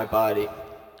happened to my body.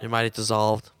 It might have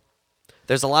dissolved.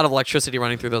 There's a lot of electricity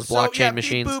running through those blockchain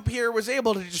machines. Beep Boop here was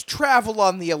able to just travel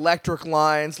on the electric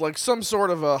lines like some sort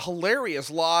of a hilarious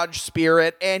lodge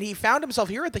spirit, and he found himself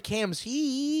here at the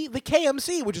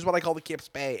KMC, which is what I call the Kips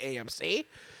Bay AMC,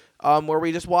 where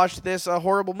we just watched this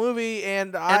horrible movie,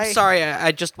 and I'm sorry,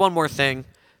 I just one more thing.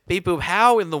 Beep Boop,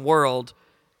 how in the world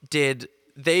did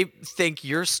they think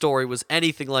your story was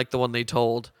anything like the one they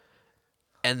told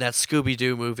in that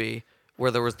Scooby-Doo movie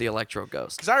where there was the electro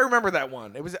ghost? Because I remember that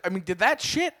one. It was. I mean, did that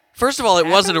shit? First of all, it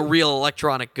wasn't a Happened? real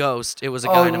electronic ghost. It was a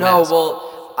guy Oh in a no! mask.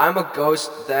 Well, I'm a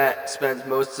ghost that spends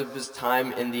most of his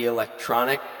time in the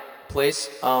electronic place.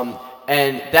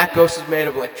 And that ghost is made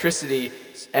of electricity.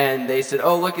 And they said,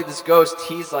 "Oh, look at this ghost.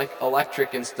 He's like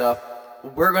electric and stuff."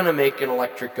 we're gonna make an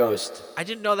electric ghost. I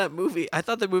didn't know that movie. I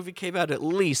thought the movie came out at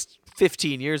least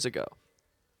 15 years ago.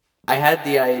 I had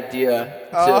the idea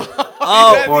to.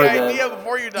 Oh, you for had the the- idea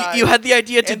before you died. You had the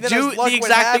idea to And then do as luck the would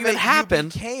exact have thing that it,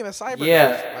 happened. You became a cyber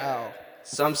Yeah. ghost. Wow.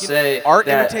 Some say Art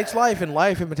that imitates life, and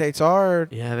life imitates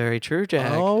art. Yeah, very true,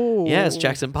 Jack. Oh. Yes,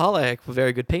 Jackson Pollock, a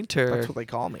very good painter. That's what they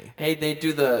call me. hey, he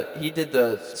did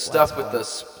the stuff with the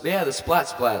splat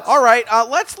splats. All right,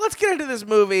 let's get into this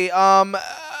movie.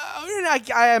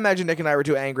 I imagine Nick and I were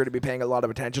too angry to be paying a lot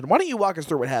of attention. Why don't you walk us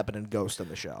through what happened in Ghost in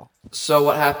the Shell? So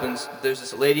what happens? There's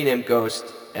this lady named Ghost,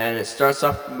 and it starts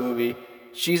off the movie.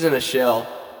 She's in a shell.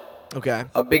 Okay.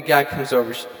 A big guy comes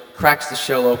over, cracks the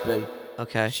shell open.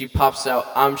 Okay. She pops out.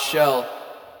 I'm Shell.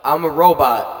 I'm a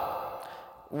robot.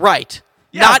 Right.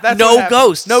 Yeah, Not that's no what happened.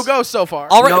 ghosts. No ghosts so far.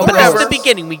 All right, No but that's the ghosts.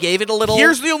 beginning. We gave it a little.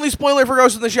 Here's the only spoiler for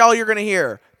Ghost in the Shell you're going to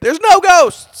hear. There's no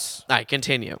ghosts. All right,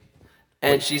 continue.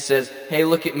 And she says, "Hey,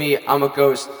 look at me. I'm a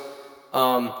ghost.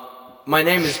 My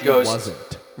name is Ghost.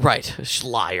 Right, Her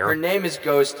liar. name is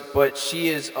Ghost, but she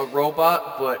is a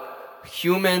robot, but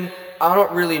human. I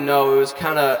don't really know. It was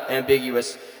kind of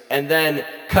ambiguous. And then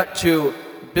cut to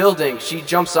building. She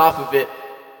jumps off of it.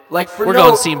 Like for We're no,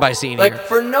 going scene by scene like here.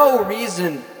 for no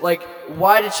reason. Like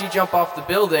why did she jump off the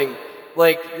building?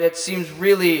 Like that seems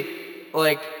really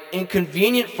like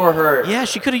inconvenient for her. Yeah,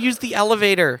 she could have used the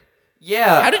elevator.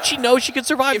 Yeah. How did she know she could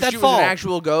survive If that she was fall? an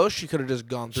actual ghost, she could have just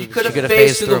gone through. She could have coulda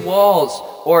phased phased through the through. walls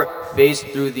or phased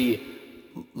through the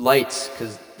lights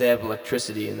because they have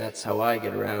electricity and that's how I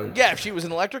get around. Yeah, if she was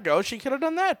an electric ghost, she could have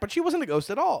done that, but she wasn't a ghost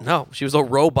at all. No, she was a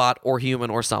robot or human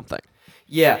or something.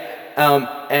 Yeah,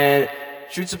 and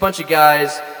shoots a bunch of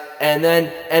guys, and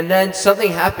then something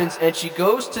happens, and she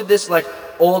goes to this like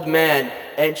old man,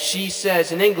 and she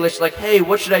says in English like, "Hey,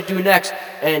 what should I do next?"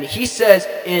 And he says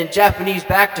in Japanese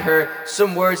back to her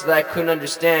some words that I couldn't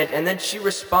understand, and then she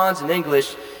responds in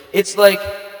English. It's like,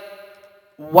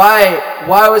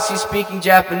 why was he speaking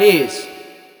Japanese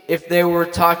if they were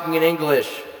talking in English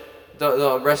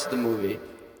the rest of the movie?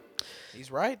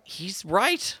 He's right. He's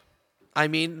right. I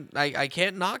mean, I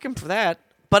can't knock him for that.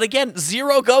 But again,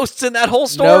 zero ghosts in that whole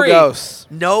story. No ghosts.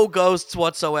 No ghosts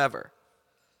whatsoever.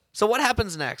 So what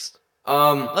happens next?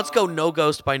 Let's go no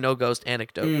ghost by no ghost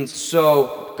anecdote.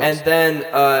 So and then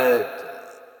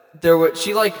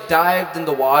she like dived in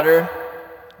the water.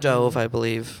 Dove, I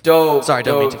believe. Dove. Sorry,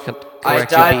 don't mean to dove. correct I you,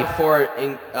 dived Beep. before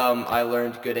I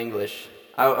learned good English.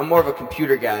 I'm more of a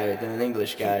computer guy than an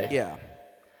English guy. Yeah.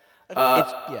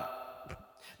 Yeah.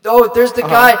 Oh, there's the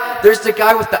guy. There's the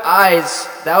guy with the eyes.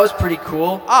 That was pretty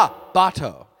cool. Ah,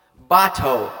 Bato.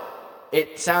 Bato.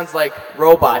 It sounds like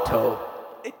Roboto.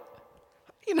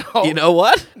 You know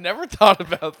what? Never thought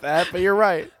about that, but you're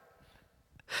right.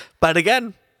 But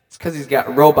again, It's because he's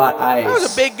got robot eyes. That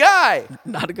was a big guy.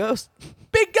 not a ghost.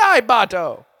 Big guy,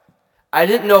 Bato. I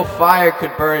didn't know fire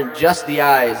could burn just the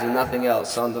eyes and nothing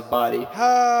else on the body.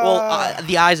 Well,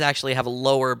 the eyes actually have a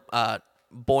lower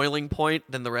boiling point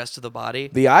than the rest of the body.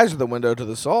 The eyes are the window to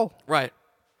the soul. Right.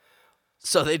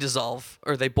 So they dissolve,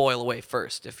 or they boil away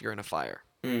first if you're in a fire.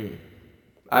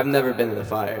 I've never been in a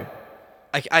fire.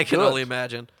 I can only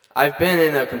imagine. I've been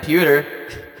in a computer.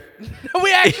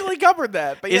 We actually covered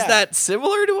that. But Is yeah. that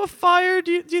similar to a fire,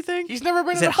 do you think? He's never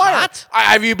been Is in it a fire. hot?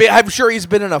 Have you been? I'm sure he's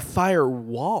been in a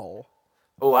firewall.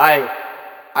 Oh,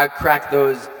 I crack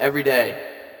those every day.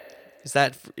 Is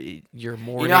that your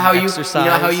morning You know how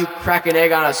exercise? you crack an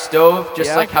egg on a stove, just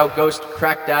Yeah. like how Ghost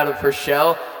cracked out of her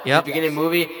shell Yep. at the beginning of the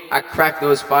movie. I crack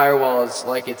those firewalls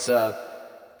like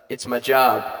it's my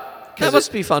job. 'Cause That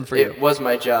must be fun for you. It was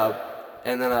my job,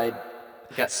 and then I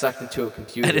got sucked into a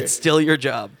computer. And it's still your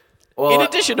job. Well, in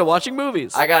addition to watching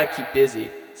movies. I gotta keep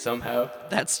busy somehow.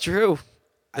 That's true.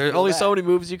 There's feel only that. so many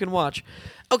movies you can watch.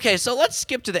 Okay, so let's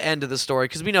skip to the end of the story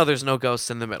because we know there's no ghosts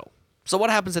in the middle. So what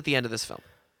happens at the end of this film?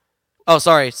 Oh,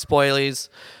 sorry, spoilies.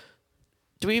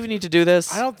 Do we even need to do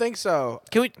this? I don't think so.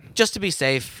 Can we, just to be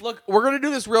safe? Look, we're gonna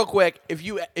do this real quick. If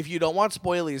you don't want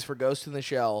spoilies for Ghost in the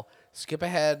Shell, skip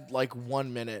ahead like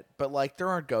 1 minute. But like there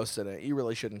aren't ghosts in it. You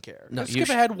really shouldn't care. No, Just you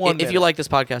skip ahead 1 minute. If you like this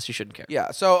podcast, you shouldn't care.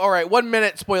 Yeah. So all right, 1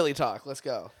 minute spoily talk. Let's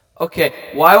go. Okay,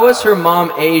 why was her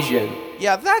mom Asian?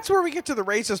 Yeah, that's where we get to the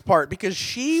racist part because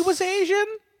she was Asian,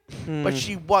 but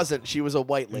she wasn't. She was a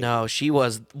white lady. No, she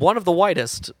was one of the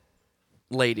whitest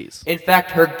ladies. In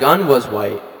fact, her gun was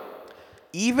white.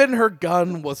 Even her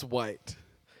gun was white.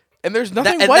 And there's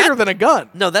nothing and whiter that- than a gun.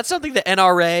 No, that's something the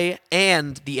NRA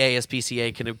and the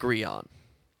ASPCA can agree on.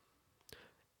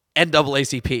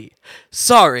 NAACP.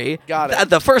 Sorry. Got it.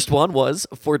 The first one was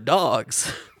for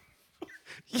dogs.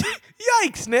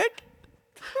 Yikes, Nick.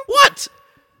 What?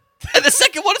 And the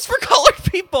second one is for colored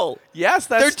people. Yes,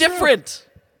 that's They're true. different.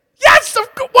 Yes,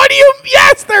 what do you?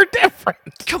 Yes, they're different.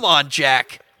 Come on,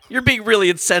 Jack. You're being really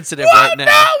insensitive What? right now.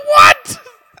 No, what?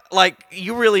 Like,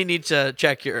 you really need to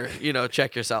check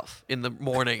yourself in the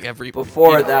morning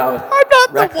Before thou I'm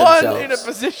not wreck the one themselves. in a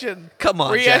position Come on,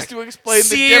 where he Jack. has to explain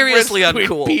Seriously the difference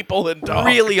uncool. between people and dogs.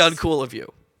 Really uncool of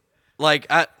you. Like,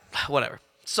 whatever.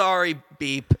 Sorry,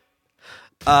 beep.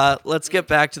 Let's get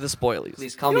back to the spoilies.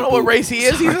 Please call You me know what Boop. race he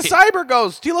is? He's a cyber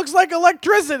ghost. He looks like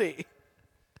electricity.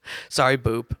 Sorry,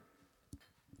 boop.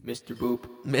 Mr. Boop.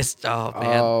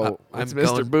 Oh man, it's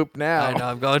Mr. Boop now. I know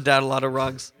I'm going down a lot of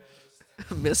rungs.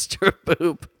 Mr.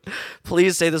 Boop,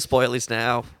 please say the spoilies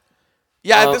now.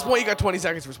 Yeah, at this point you got 20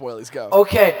 seconds for spoilies. Go.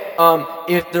 Okay,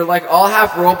 if they're like all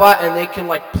half robot and they can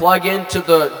like plug into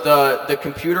the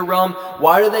computer realm,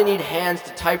 why do they need hands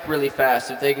to type really fast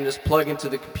if they can just plug into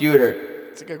the computer?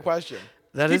 It's a good question.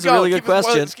 That Keep is going. a really good Keep the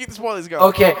question. Keep the spoilies going.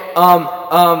 Okay,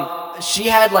 she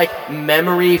had like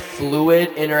memory fluid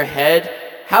in her head.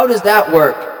 How does that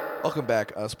work? Welcome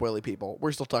back, spoily people.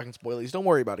 We're still talking spoilies. Don't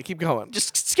worry about it. Keep going.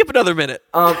 Just skip another minute.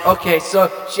 Okay,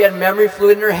 so she had memory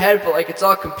fluid in her head, but like it's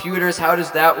all computers. How does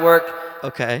that work?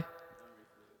 Okay.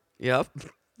 Yep.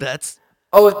 That's.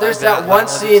 Oh, there's that one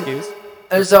scene. excuse.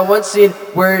 There's that one scene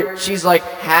where she's like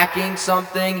hacking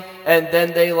something, and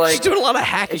then they like. She's doing a lot of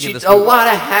hacking in She this a movie. lot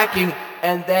of hacking,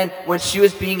 and then when she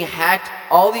was being hacked,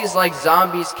 all these like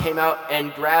zombies came out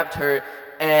and grabbed her,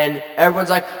 and everyone's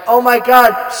like, "Oh my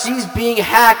God, she's being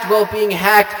hacked!" Well, being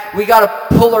hacked, we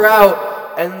gotta pull her out.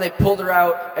 And then they pulled her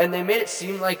out, and they made it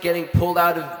seem like getting pulled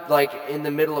out of like in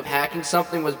the middle of hacking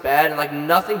something was bad, and like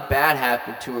nothing bad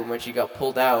happened to her when she got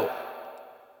pulled out.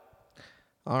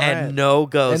 All right. And no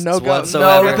ghosts And no ghosts.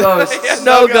 whatsoever. No ghosts. Yeah,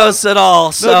 No no ghosts at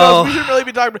all. So. No, guys, we shouldn't really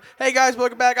be talking about. Hey guys,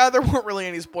 welcome back. There weren't really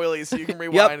any spoilies, so you can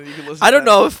rewind Yep. and you can listen. I to don't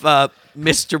that. know if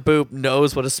Mr. Boop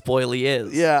knows what a spoilie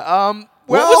is. Yeah.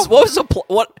 What was the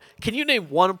what? Can you name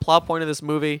one plot point of this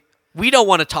movie? We don't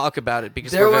want to talk about it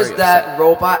because There we're was very that upset.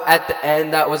 robot at the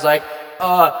end that was like,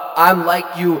 I'm like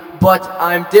you, but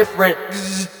I'm different.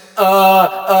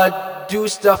 Do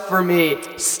stuff for me.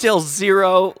 Still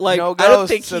zero. Like no I don't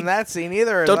think ghosts he in that scene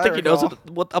either. don't think he knows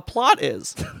what a plot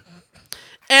is.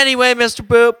 Anyway, Mr.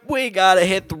 Boop, we gotta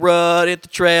hit the road, hit the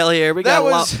trail here. We That got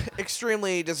was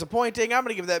extremely disappointing. I'm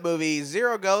gonna give that movie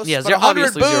 0 ghosts. Yeah, but zero- 100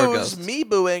 obviously zero boos. ghosts. Me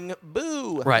booing,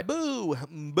 boo, Right. boo,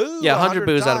 boo. Yeah, 100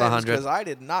 boos out of 100. Because I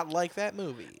did not like that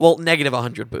movie. well negative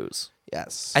 100 boos.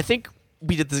 Yes. I think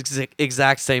we did this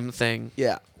exact same thing.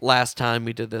 Yeah. Last time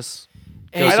we did this.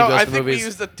 Hey, Ghost I and don't. I Ghost think we movies.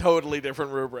 used a totally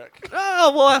different rubric.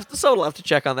 Oh, we'll have to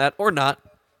check on that or not.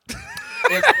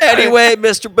 Anyway,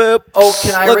 Mr. Boop. Oh,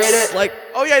 can I looks rate it? Like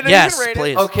Oh yeah, no, yes, you can rate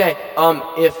please. Okay,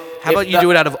 if How about you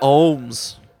do it out of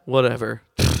ohms? Whatever.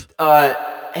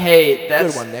 Hey,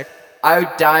 that's Good one, Nick. I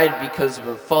died because of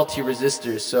a faulty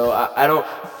resistor, so I don't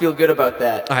feel good about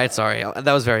that. All right, sorry.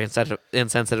 That was very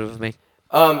insensitive of me.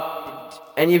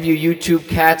 Any of you YouTube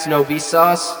cats know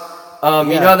Vsauce?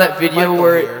 You Yeah, know that video Michael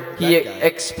where here, he that guy.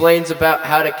 explains about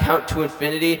how to count to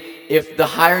infinity? If the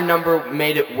higher number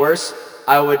made it worse,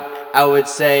 I would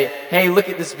say, hey, look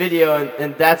at this video,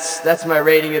 and that's my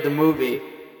rating of the movie.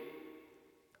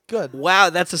 Good. Wow,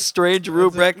 that's a strange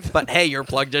rubric, but hey, you're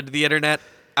plugged into the internet.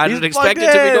 I He's didn't expect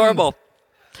plugged it to be in. normal.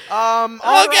 All Okay,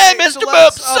 right, Mr. so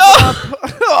let's Boop, open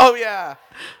up- oh yeah.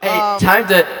 Hey, time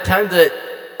to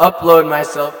upload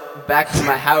myself back to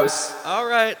my house. All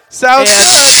right. Sounds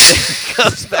good.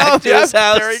 Goes back Oh, to yep, his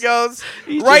house. There he goes.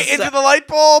 He Right just into sa- the light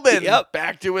bulb and Yep.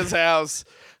 back to his house.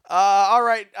 All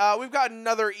right, we've got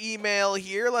another email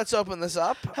here. Let's open this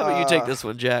up. How about you take this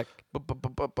one, Jack?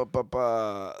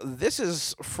 This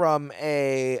is from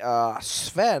a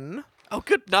Sven. Oh,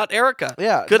 good. Not Erica.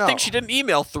 Yeah, Good no. thing she didn't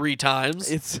email 3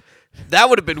 times. It's That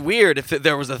would have been weird if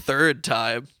there was a 3rd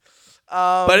time.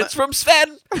 but But it's from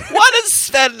Sven. What does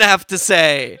Sven have to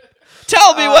say?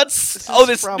 Tell me what's. this Oh, is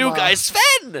this from, new guy,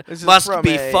 Sven. this is Must from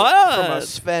be a, fun. From a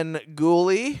Sven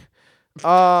Gooley.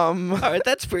 All right,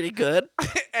 that's pretty good.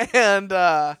 And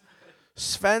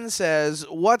Sven says,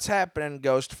 "What's happening,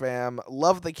 Ghost Fam?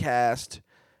 Love the cast.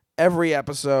 Every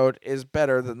episode is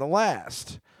better than the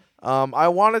last. I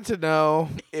wanted to know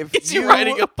if Is he you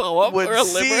writing a poem would or a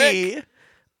limerick? see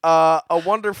a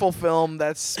wonderful film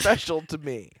that's special to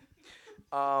me.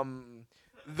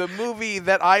 The movie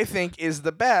that I think is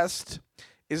the best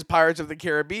is Pirates of the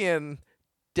Caribbean,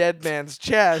 Dead Man's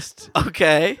Chest,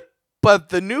 Okay. but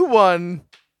the new one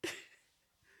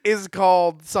is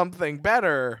called something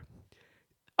better.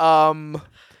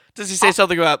 Does he say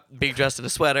something about being dressed in a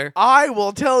sweater? I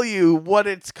will tell you what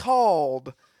it's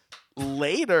called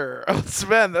later. Oh,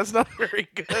 Sven, that's not very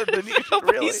good. Then you should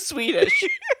really. He's Swedish.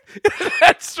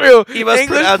 That's true. He must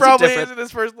English pronounce it probably different. isn't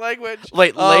his first language.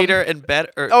 Wait, Um, later and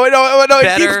better. Oh wait, no! It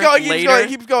better,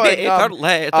 keeps going.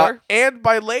 later. And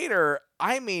by later,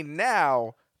 I mean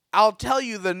now. I'll tell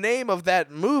you the name of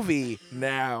that movie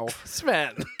now.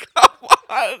 Sven, come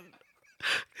on.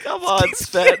 Come on, He's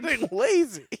Sven. getting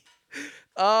lazy.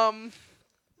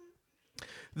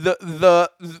 The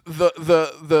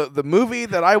movie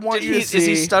that I want you to see Is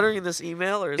he stuttering in this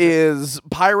email or is it? is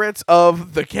Pirates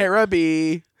of the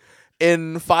Caribbean.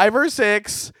 In 5 or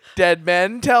 6, Dead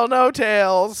Men Tell No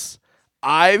Tales.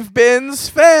 I've been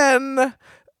Sven.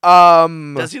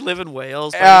 Does he live in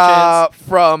Wales by any chance?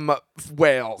 From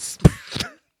Wales.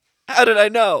 How did I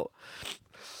know?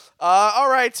 All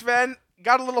right, Sven.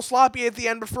 Got a little sloppy at the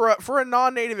end, but for a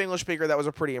non-native English speaker, that was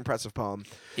a pretty impressive poem.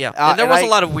 Yeah, and there and was I- a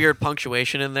lot of weird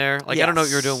punctuation in there. Like I don't know what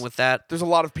you were Yes. doing with that There's a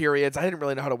lot of periods. I didn't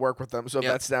really know how to work with them, so if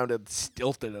Yep. that sounded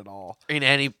stilted at all. in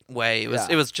any way. Yeah.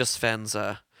 It was just Sven's.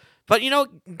 But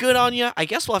good on you. I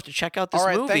guess we'll have to check out this All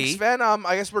right, movie. thanks, Sven.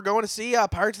 I guess we're going to see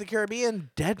Pirates of the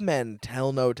Caribbean. Dead Men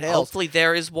Tell No Tales. Hopefully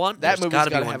there is one. that There's movie's gotta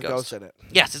got be to one have ghost. ghosts in it.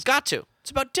 Yes, it's got to.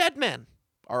 It's about dead men.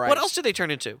 All right. What else do they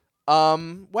turn into?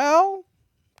 Well,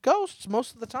 ghosts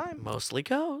most of the time. Mostly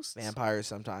ghosts. Vampires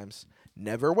sometimes.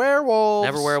 Never werewolves.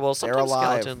 Never werewolves. They're Sometimes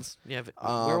alive. skeletons. Yeah,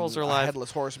 werewolves are alive.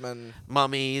 Headless horsemen.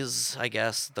 Mummies, I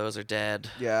guess those are dead.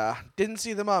 Yeah. Didn't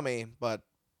see the mummy, but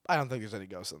I don't think there's any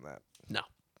ghosts in that. No,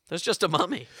 there's just a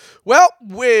mummy. Well,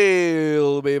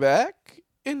 we'll be back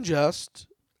in just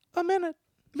a minute.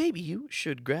 Maybe you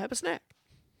should grab a snack.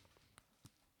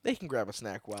 They can grab a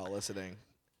snack while listening.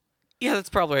 Yeah, that's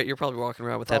probably right. You're probably walking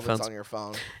around with Probably it's headphones. on your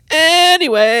phone.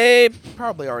 Anyway,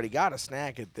 Probably already got a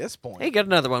snack at this point. hey, get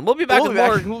another one. We'll be back with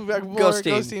more We'll be back with Ghost more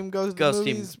Team. Ghost Team goes to Ghost the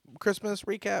Team. movies. Christmas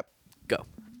recap. Go.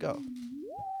 Go.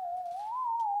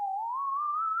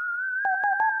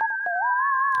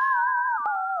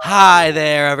 Hi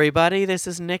there, everybody. This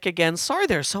is Nick again. Sorry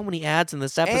there are so many ads in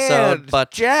this episode, And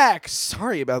but Jack,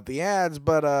 sorry about the ads,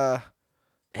 but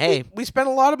hey, we spent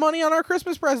a lot of money on our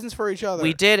Christmas presents for each other.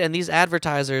 we did, and these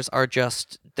advertisers are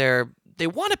just they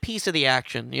want a piece of the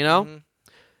action, you know? Mhm.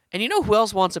 And you know who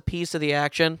else wants a piece of the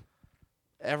action?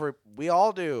 We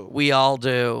all do. We all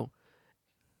do.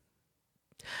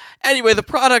 Anyway, the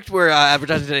product we're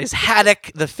advertising today is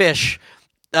haddock the fish.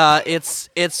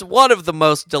 It's one of the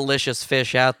most delicious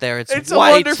fish out there. It's a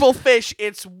white, wonderful fish.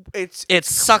 It's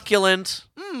succulent,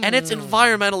 and it's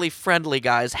environmentally friendly,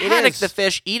 guys. Haddock is. the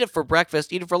fish. Eat it for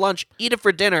breakfast. Eat it for lunch. Eat it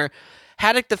for dinner.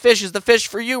 Haddock the fish is the fish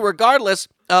for you, regardless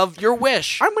of your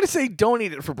wish. I'm gonna say don't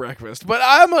eat it for breakfast, but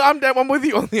I'm with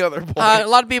you on the other point. A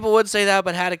lot of people would say that,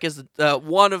 but haddock is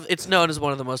it's known as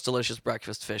one of the most delicious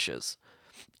breakfast fishes.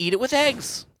 Eat it with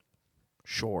eggs.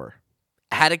 Sure.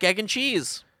 Haddock, egg, and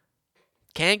cheese.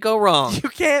 Can't go wrong.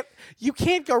 You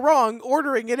can't go wrong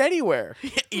ordering it anywhere.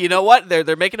 You know what?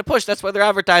 They're making a push. That's why they're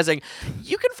advertising.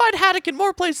 You can find haddock in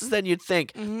more places than you'd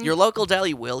think. Your local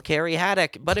deli will carry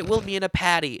haddock, but it will be in a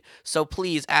patty. So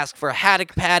please ask for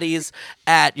haddock patties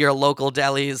at your local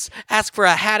delis. Ask for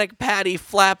a haddock patty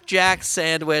flapjack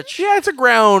sandwich. Yeah, it's a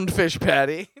ground fish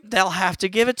patty. They'll have to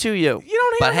give it to you. You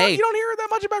don't hear But hey, you don't hear that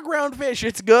much about ground fish.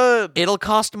 It's good. it'll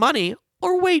cost money,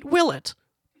 or wait, will it?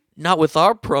 Not with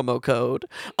our promo code.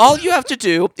 All you have to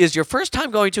do is your first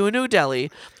time going to a new deli,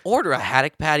 order a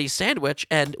haddock patty sandwich,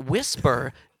 and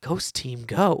whisper, Ghost Team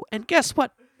Go. And guess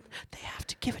what? They have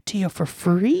to give it to you for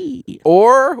free.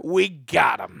 Or we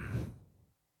got 'em.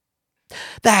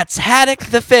 That's Haddock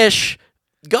the Fish.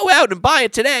 Go out and buy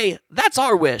it today. That's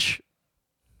our wish.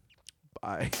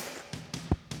 Bye.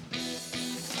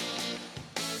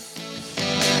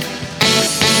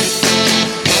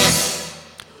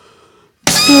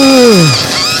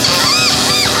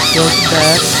 Welcome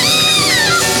back.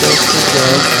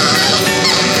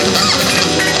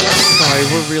 Sorry,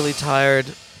 we're really tired.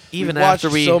 Even we after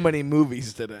watched we... so many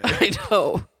movies today. I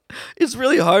know. It's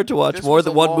really hard to watch This more was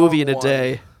than a one movie in a long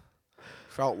day.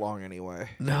 Felt long anyway.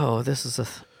 No, this is a...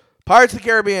 Pirates of the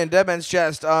Caribbean, Dead Man's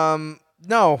Chest.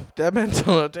 No, Dead Man's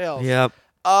Tell No Tales. Yep.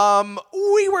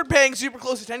 We weren't paying super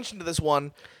close attention to this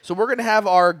one, so we're gonna have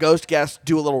our ghost guest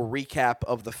do a little recap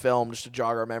of the film just to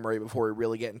jog our memory before we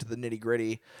really get into the nitty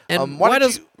gritty. And why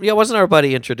doesn't our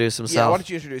buddy introduce Yeah, himself? why don't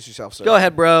you introduce yourself, sir? Go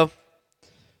ahead, bro.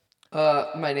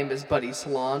 My name is Buddy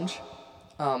Solange,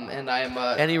 and I am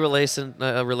Any relation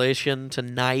to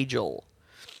Nigel?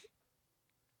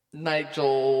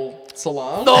 Nigel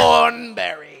Solange.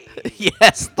 Thornberry.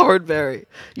 Yes, Thornberry.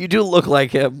 You do look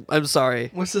like him. I'm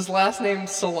sorry. Was his last name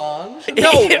Solange?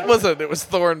 No, it wasn't. It was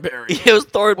Thornberry. It was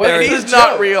Thornberry. Wait, This is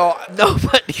not real. No,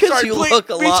 but because Sorry, you please, look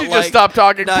a we lot should like just stop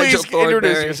talking. Nigel Please introduce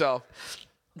Thornberry. yourself.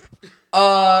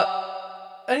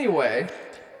 Anyway,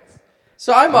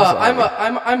 so I'm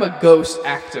a ghost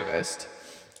activist,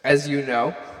 as you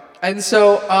know, and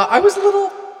so I was a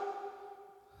little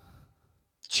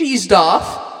cheesed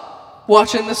off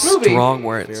watching this movie. Strong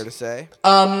words. Fair to say.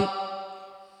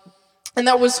 And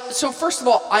that was so. First of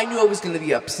all, I knew I was going to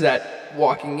be upset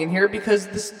walking in here because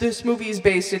this movie is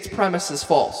based. Its premise is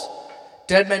false.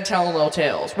 Dead men tell no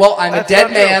tales. Well, I'm That's a dead not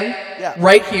true. man Yeah.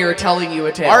 right here telling you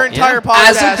a tale. Our entire As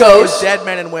podcast a ghost- is dead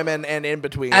men and women and in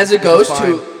between. As a which is ghost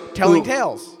fine. telling who-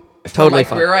 tales. Totally my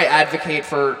fine. career, I advocate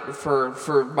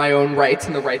for my own rights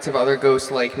and the rights of other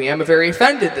ghosts like me. I'm very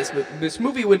offended. This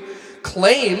movie would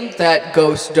claim that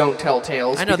ghosts don't tell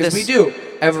tales I know because this- we do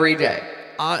every day.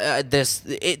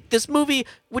 This movie,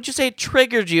 would you say,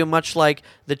 triggered you much like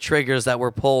the triggers that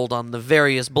were pulled on the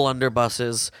various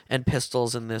blunderbusses and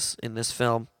pistols in this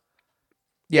film?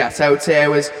 Yes, I would say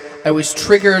I was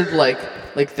triggered like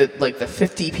the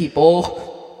 50 people.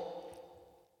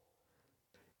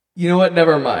 You know what?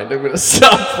 Never mind. I'm gonna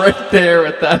stop right there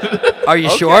at that. Are you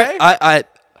Okay. sure?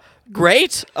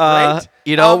 Great. Right?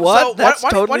 You know what? So That's why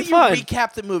totally don't you fine.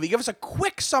 recap the movie? Give us a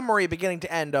quick summary, beginning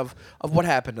to end, of what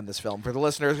happened in this film for the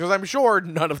listeners, because I'm sure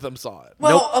none of them saw it.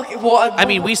 Well, okay. Well, I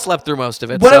mean, we slept through most of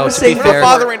it. What I so was to saying be We're not fair,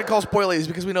 bothering to call spoilers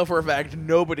because we know for a fact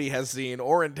nobody has seen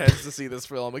or intends to see this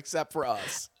film except for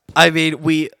us. I mean,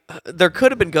 there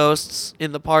could have been ghosts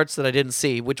in the parts that I didn't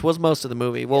see, which was most of the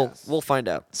movie. We'll find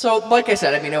out. So, like I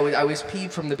said, I mean, I was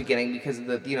peeved from the beginning because of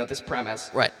this premise.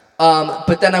 Right.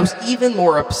 But then I was even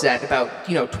more upset about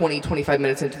 20, 25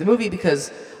 minutes into the movie because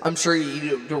I'm sure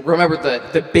you remember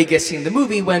the biggest scene in the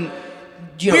movie when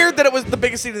Weird that it was the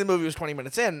biggest scene in the movie was 20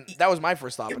 minutes in. That was my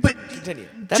first thought. But continue.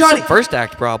 That's Johnny- some first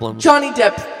act problems. Johnny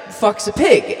Depp fucks a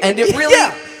pig, and it really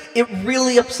Yeah. it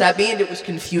really upset me, and it was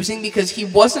confusing because he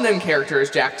wasn't in character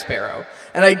as Jack Sparrow,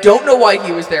 and I don't know why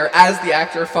he was there as the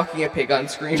actor fucking a pig on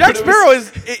screen. Jack but it was-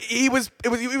 Sparrow he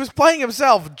was playing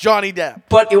himself, Johnny Depp.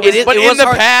 but it was It But was in the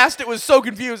hard- past, it was so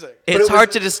confusing. It's it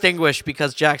hard to distinguish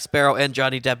because Jack Sparrow and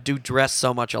Johnny Depp do dress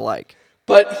so much alike.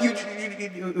 but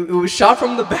it was shot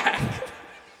from the back.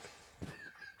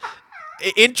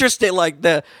 Interesting, like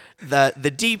the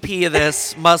DP of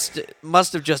this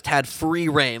must have just had free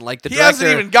reign. Like the He director.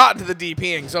 hasn't even gotten to the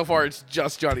DPing. So far, it's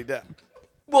just Johnny Depp.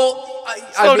 Well,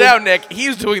 Slow down, Nick.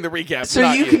 He's doing the recap. So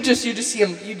not you just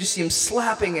see him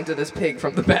slapping into this pig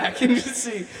from the back, and you just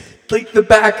see like the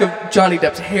back of Johnny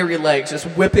Depp's hairy legs just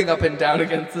whipping up and down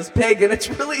against this pig, and it's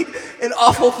really an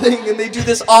awful thing. And they do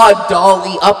this odd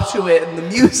dolly up to it, and the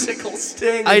musical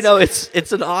stings. I know it's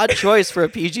an odd choice for a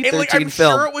And, PG-13 like, I'm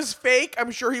film. sure it was fake.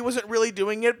 I'm sure he wasn't really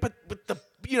doing it. But with the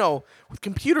with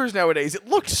computers nowadays, it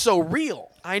looked so real.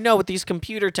 I know with these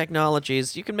computer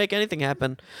technologies, you can make anything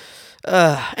happen. You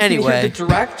hear Anyway, the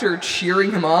director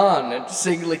cheering him on and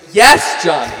saying like, "Yes,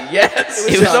 Johnny, yes."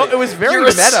 It was very You're a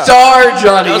meta. star,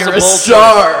 Johnny. that was You're a a bold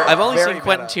star. choice. I've only Very seen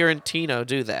Quentin meta. Tarantino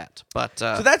do that, but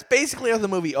So that's basically how the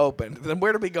movie opened. Then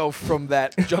where do we go from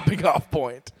that jumping off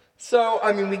point? So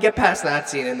I mean, we get past that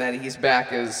scene, and then he's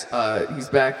back as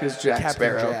Jack Captain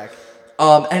Sparrow. Jack.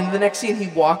 And the next scene, he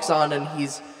walks on and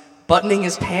he's buttoning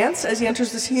his pants as he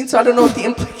enters the scene. So I don't know what the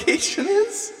implication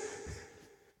is.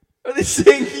 Are they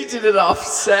saying he did it off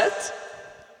set?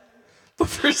 But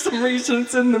for some reason,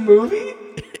 it's in the movie.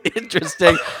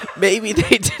 interesting. Maybe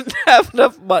they didn't have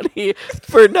enough money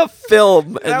for enough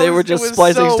film, and they were It just was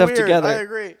splicing so stuff weird. together. I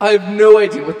agree. I have no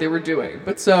idea what they were doing.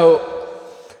 But so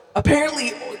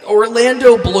apparently,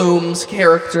 Orlando Bloom's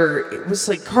character it was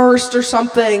like cursed or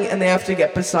something, and they have to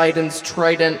get Poseidon's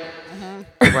trident.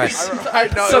 Right. I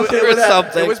know, Something it was, with that.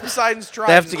 something. It was Poseidon's trident.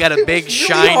 They have to get a It big was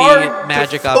really shiny hard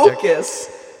magic to object.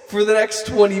 focus for the next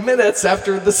 20 minutes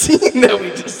after the scene that we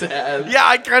just had. Yeah,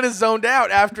 I kind of zoned out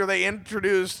after they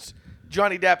introduced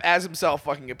Johnny Depp as himself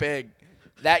fucking a pig.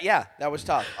 That was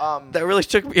tough. That really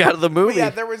took me out of the but movie.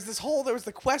 yeah, there was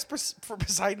the quest for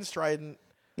Poseidon's trident.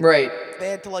 Right. They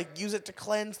had to like use it to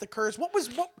cleanse the curse. What was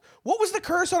the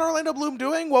curse on Orlando Bloom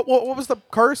doing? What was the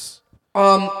curse?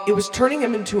 It was turning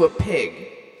him into a pig.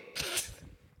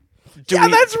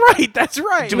 That's right. That's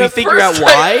right. Do we figure out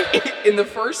why? In the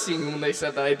first scene when they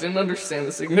said that, I didn't understand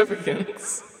the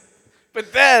significance.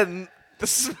 But then the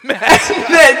smash.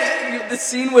 And then the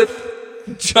scene with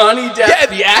Johnny Depp,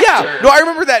 the actor, Yeah. No, I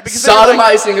remember that because they were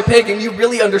like, sodomizing a pig, and you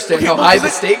really understand how well, high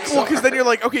 'cause the then- stakes Well, are. because then you're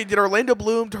like, okay, did Orlando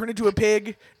Bloom turn into a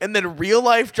pig, and then real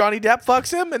life Johnny Depp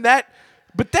fucks him, and that.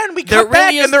 But then we There cut back,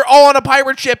 really is- and they're all on a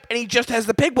pirate ship, and he just has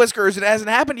the pig whiskers, and it hasn't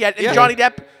happened yet. And Yeah. Johnny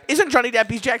Depp isn't Johnny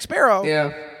Depp; he's Jack Sparrow.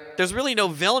 Yeah. There's really no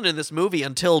villain in this movie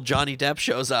until Johnny Depp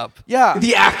shows up. Yeah.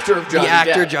 The actor of Johnny The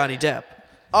actor Depp. Johnny Depp.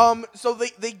 So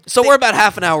they So we're about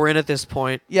half an hour in at this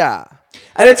point. yeah.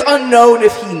 And it's unknown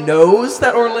if he knows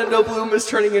that Orlando Bloom is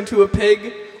turning into a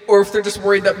pig, or if they're just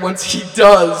worried that once he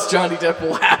does, Johnny Depp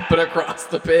will happen across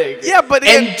the pig. Yeah, but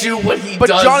and again, do what he but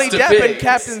does Johnny to Depp pigs. and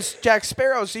Captain Jack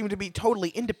Sparrow seem to be totally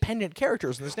independent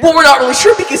characters in this. Well, we're not really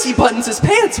sure because he buttons his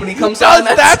pants when he comes does. out. In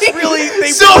that That's scene. really- they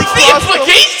so really the crossed the-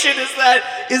 implication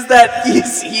is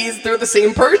that they're the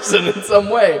same person in some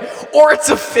way, or it's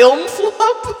a film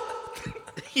flub.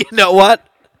 You know what?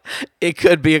 It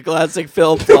could be a classic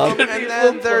film flub. And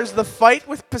then there's the fight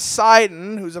with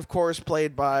Poseidon, who's of course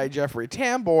played by Jeffrey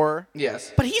Tambor.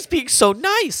 Yes, But he's being so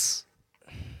nice.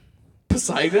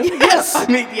 Poseidon. Yes. I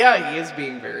mean, yeah, he is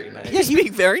being very nice. He's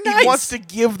being very nice. He wants to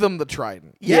give them the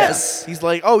trident. Yes. He's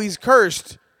like, oh, he's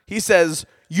cursed. He says,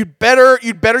 you'd better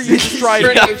use the He's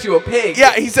trident. turning into a pig.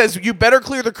 Yeah, he says, you better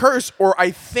clear the curse, or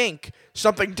I think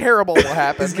something terrible will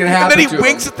happen. It's gonna And happen then he to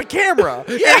winks him. at the camera.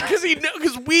 Yeah, because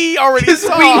we already Because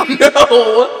saw. we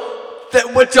know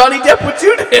that what Johnny Depp would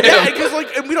do to him. Yeah, because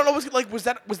and we don't know was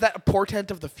that a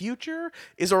portent of the future?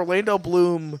 Is Orlando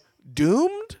Bloom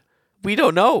doomed, We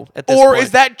don't know at this or point.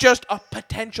 is that just a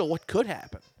potential what could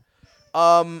happen?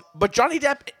 But Johnny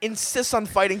Depp insists on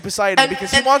fighting Poseidon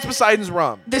because he wants Poseidon's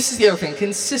rum. This is the other thing.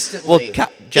 Consistently, Well,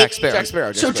 Jack Sparrow. Jack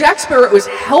Sparrow. So Jack Sparrow was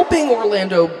helping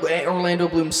Orlando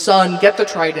Bloom's son get the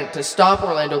trident to stop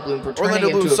Orlando Bloom from turning Orlando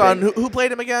into Bloom's a son. pig. Who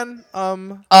played him again?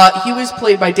 He was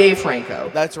played by Dave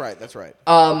Franco. That's right. That's right.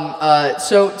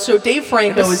 So Dave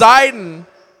Franco is Poseidon.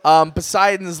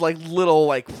 Poseidon's like little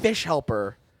like fish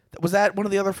helper. Was that one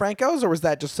of the other Francos, or was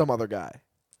that just some other guy?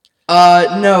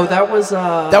 no, that was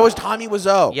That was Tommy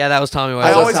Wiseau. Yeah, that was Tommy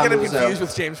I Wiseau. always Tommy get him Wiseau. confused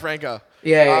with James Franco.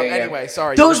 Yeah. Anyway,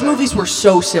 sorry. Those you were saying. movies were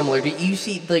so similar. Did you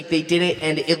see? Like they did it,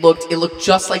 and it looked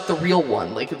just like the real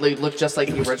one. Like it looked just like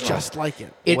the original. Just like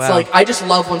it. It's Wow. like I just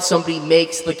love when somebody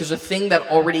makes like there's a thing that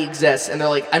already exists, and they're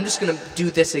like, I'm just gonna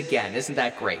do this again. Isn't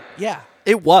that great? Yeah.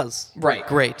 It was. Right.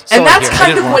 Great. And Sorry, that's Gary, I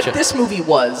kind didn't of watch what it. this movie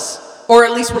was, or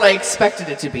at least what I expected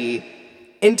it to be,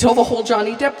 until the whole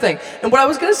Johnny Depp thing. And what I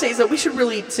was going to say is that we should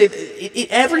really say that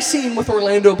every scene with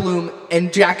Orlando Bloom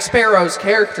and Jack Sparrow's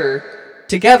character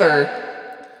together,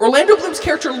 Orlando Bloom's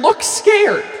character looks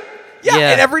scared. Yeah,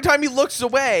 Yeah. and every time he looks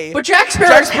away, But Jack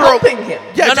Sparrow's helping him.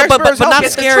 Yeah, no, Jack but Sparrow's not helping.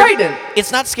 Get the scared. trident.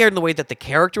 It's not scared in the way that the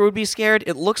character would be scared.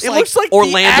 It looks like looks like the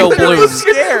Orlando actor Bloom. was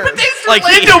scared. But is Like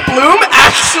Orlando Bloom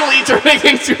actually turning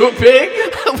into a pig?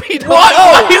 We don't Why? know.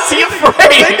 Why is he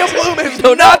afraid? Orlando Bloom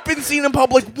has not been seen in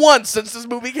public once since this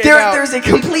movie came out. There's a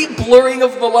complete blurring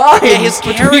of the lines his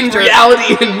between character-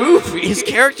 reality and movie. His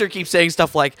character keeps saying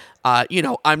stuff like,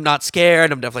 I'm not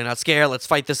scared. I'm definitely not scared. Let's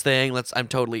fight this thing.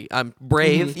 I'm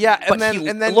brave. Yeah, But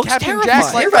and then looks Captain terrifying.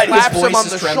 Jack like You're right, his claps him voice on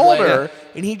is the trembling. shoulder,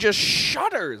 and he just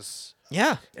shudders.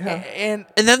 Yeah. And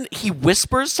And then he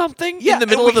whispers something yeah, in the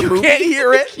middle of the you movie. can't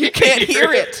hear it. You can't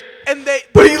hear it. And they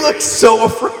But he looks so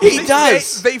afraid. He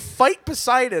does. They fight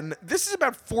Poseidon. This is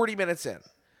about 40 minutes in.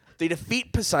 They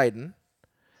defeat Poseidon.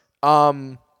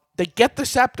 They get the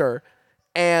scepter,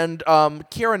 and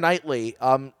Keira Knightley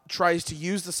tries to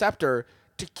use the scepter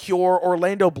to cure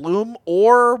Orlando Bloom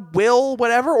or Will,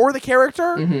 whatever, or the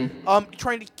character,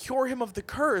 trying to cure him of the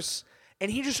curse. And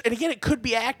and again, it could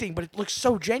be acting, but it looks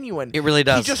so genuine. It really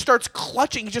does. He just starts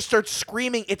clutching. He just starts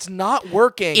screaming. It's not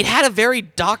working. It had a very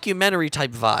documentary type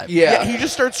vibe. Yeah. He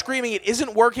just starts screaming. It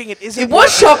isn't working. It isn't. It was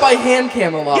working. shot by hand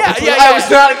cam a lot. Yeah, which yeah, I yeah.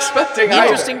 was not expecting either.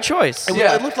 Interesting choice.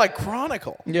 Yeah. It looked like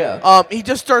Chronicle. Yeah. He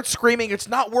just starts screaming, it's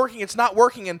not working,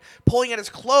 and pulling at his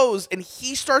clothes, and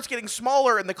he starts getting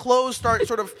smaller, and the clothes start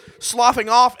sort of sloughing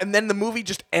off, and then the movie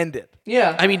just ended.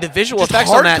 Yeah. I mean, the visual Just effects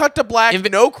hard on that. cut to black,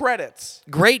 no credits.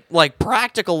 Great, like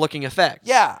practical looking effects.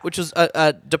 Yeah. Which was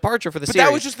a departure for the But series.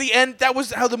 that was just the end. That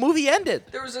was how the movie ended.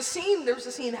 There was a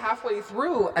scene halfway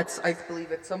through, I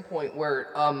believe at some point, where,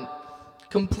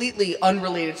 completely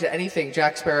unrelated to anything,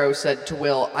 Jack Sparrow said to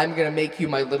Will, I'm going to make you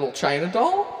my little China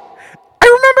doll. I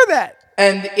remember that.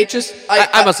 And it just...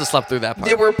 I must have slept through that part.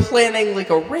 They were planning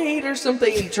like a raid or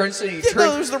something. He turns to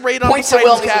no, there's the raid on points to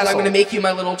Will Poseidon's and he says, I'm castle. going to make you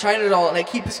my little China doll, and it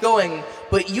keeps going.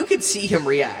 But you could see him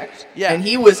react. Yeah. And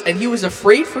he was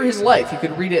afraid for his life. You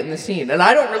could read it in the scene. And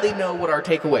I don't really know what our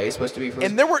takeaway is supposed to be from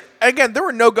And there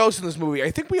were no ghosts in this movie. I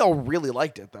think we all really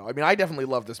liked it, though. I mean, I definitely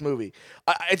loved this movie.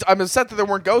 I'm upset that there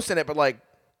weren't ghosts in it, but like,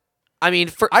 I mean,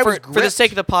 for was the gripped.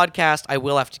 sake of the podcast, I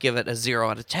will have to give it a 0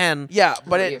 out of 10. yeah,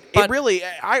 but it really,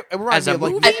 it reminds as me a of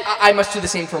like movie? I must do the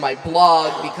same for my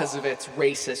blog because of its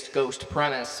racist ghost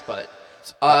premise, but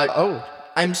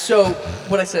I'm so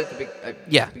what I said at the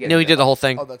Yeah. beginning. No, he did the whole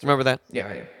thing. Oh, that's Remember that?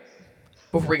 Yeah.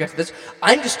 Before we get to this,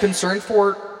 I'm just concerned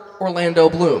for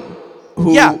Orlando Bloom,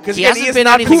 Yeah, because He he hasn't has been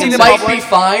not anything been in seen who in public. might public. be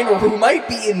fine or who might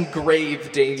be in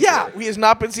grave danger. Yeah, he has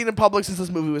not been seen in public since this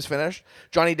movie was finished.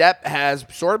 Johnny Depp has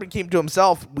sort of been keeping to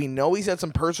himself. We know he's had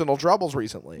some personal troubles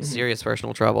recently. Serious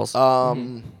personal troubles.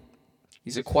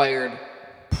 He's acquired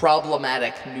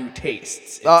problematic new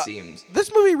tastes, it seems.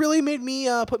 This movie really made me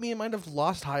put me in mind of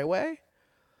Lost Highway.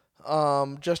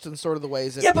 Just in sort of the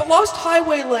ways that Yeah, but Lost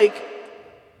Highway, like,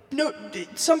 no,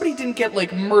 somebody didn't get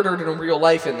like murdered in real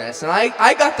life in this, and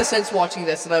I got the sense watching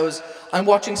this that I'm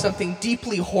watching something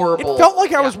deeply horrible. it felt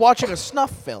like I was watching a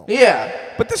snuff film. Yeah.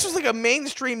 But this was like a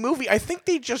mainstream movie. I think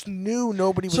they just knew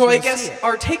nobody was So I going to guess see it.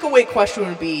 our takeaway question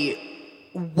would be,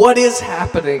 what is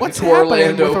happening What's to happening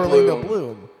Orlando with Orlando Bloom?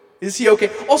 Bloom? Is he okay?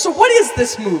 Also, what is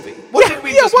this movie? What did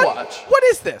we just watch? What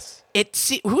is this?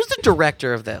 Who's the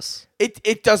director of this?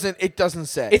 It doesn't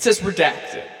say. It says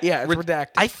redacted. yeah, it's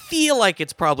redacted. I feel like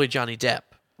it's probably Johnny Depp,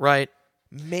 right?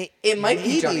 It might be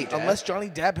maybe, Johnny Depp. unless Johnny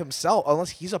Depp himself,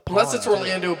 unless he's a pawn. Unless it's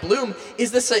Orlando Bloom.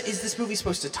 Is this movie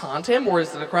supposed to taunt him, or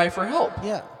is it a cry for help?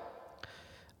 Yeah.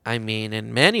 I mean,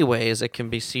 in many ways, it can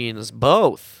be seen as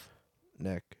both.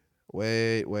 Nick,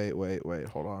 wait,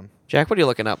 hold on. Jack, what are you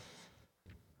looking up?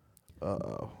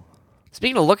 Uh-oh.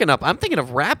 Speaking of looking up, I'm thinking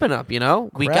of wrapping up. You know,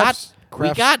 we Crafts-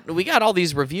 got all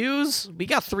these reviews. We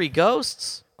got 3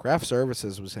 ghosts. Craft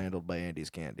Services was handled by Andy's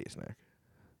Candies, Nick.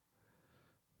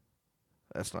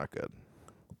 That's not good.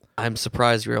 I'm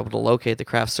surprised you were able to locate the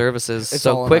craft services It's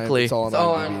so all on quickly. It's all It's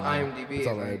all on on IMDb. IMDb, It's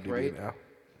all on I think, IMDb right? now.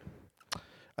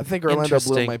 I think Orlando Bloom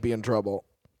Interesting. might be in trouble.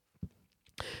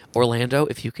 Orlando,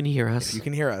 if you can hear us. If you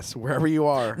can hear us, wherever you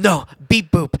are, No,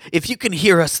 beep boop. If you can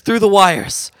hear us through the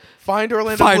wires. find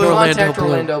Orlando Find Bloom Orlando Contact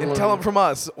Bloom. Orlando and Bloom. tell him from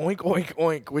us. Oink, oink,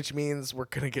 oink, which means we're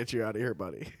going to get you out of here,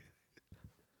 buddy.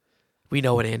 We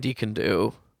know what Andy can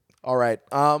do. All right.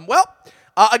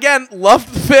 Again,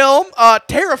 loved the film.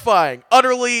 Terrifying,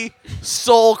 utterly,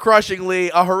 soul-crushingly,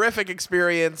 a horrific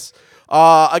experience.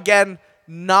 Again,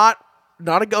 not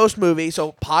a ghost movie,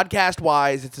 so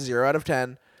podcast-wise, it's a 0 out of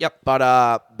 10. Yep. But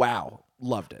wow,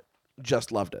 loved it.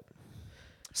 Just loved it.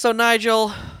 So,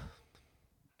 Nigel,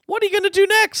 what are you going to do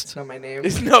next? That's not my name.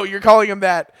 No, you're calling him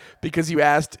that because you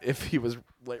asked if he was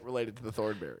related to the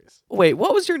Thornberrys. Wait,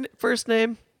 what was your first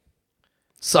name?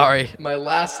 Sorry. My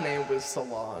last name was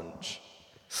Solange.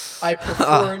 I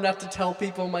prefer not to tell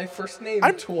people my first name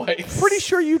twice. Pretty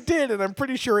sure you did, and I'm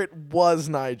pretty sure it was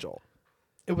Nigel.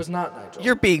 It was not Nigel.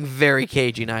 You're being very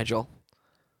cagey, Nigel.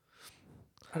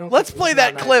 I don't Let's think it play was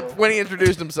that not clip Nigel. when he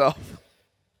introduced himself.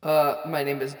 My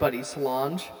name is Buddy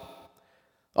Solange.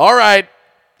 All right.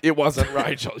 It wasn't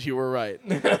Nigel. You were right.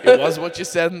 It was what you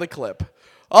said in the clip.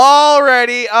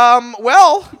 Alrighty.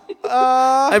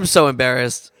 I'm so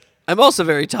embarrassed. I'm also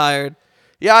very tired.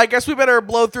 Yeah, I guess we better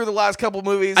blow through the last couple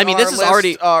movies. I mean, on this our is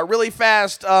list, already- really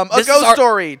fast. A This is Ghost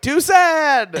Story. Too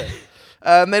sad.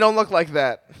 They don't look like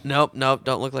that. Nope,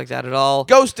 don't look like that at all.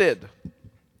 Ghosted.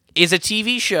 Is a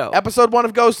TV show. Episode 1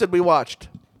 of Ghosted we watched.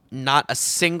 Not a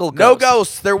single No ghost.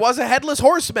 ghosts. There was a headless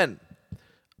horseman.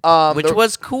 Which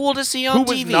was cool to see on who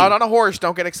TV. was not on a horse.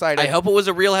 Don't get excited. I hope it was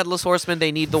a real headless horseman.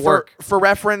 They need the work. For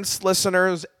reference,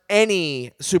 listeners,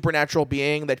 any supernatural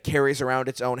being that carries around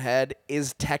its own head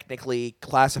is technically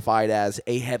classified as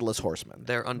a headless horseman.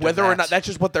 They're under Whether or that. not that's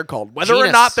just what they're called. Whether or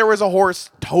Genus. not there was a horse,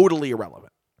 totally irrelevant.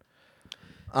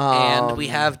 And we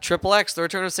have Triple X, The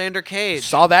Return of Sander Cage.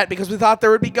 Saw that because we thought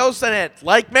there would be ghosts in it.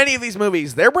 Like many of these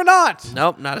movies, there were not.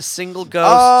 Nope, not a single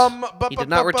ghost. He did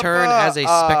not return as a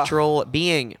uh, spectral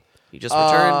being. He just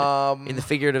returned in the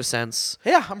figurative sense,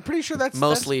 Yeah, I'm pretty sure that's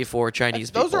mostly for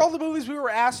Chinese Those people. are all the movies we were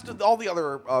asked. All the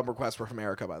other requests were from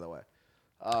Erica, by the way.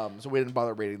 So we didn't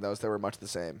bother reading those. They were much the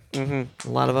same. A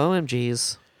lot of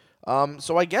OMGs.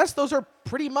 So I guess those are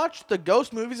pretty much the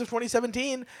ghost movies of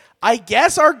 2017. I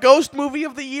guess our ghost movie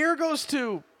of the year goes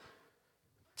to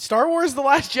Star Wars: The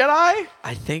Last Jedi.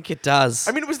 I think it does.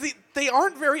 I mean, they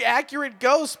aren't very accurate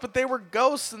ghosts, but they were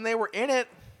ghosts and they were in it.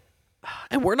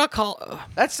 and we're not call.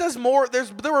 That says more. There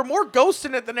were more ghosts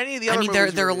in it than any of the I other. mean,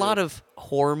 movies there are a we lot reviewed. of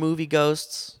horror movie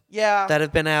ghosts yeah that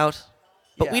have been out,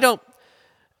 but we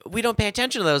Yeah. don't pay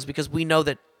attention to those because we know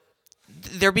that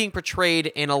they're being portrayed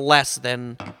in a less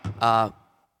than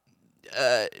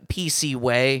PC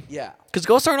way. Yeah. Because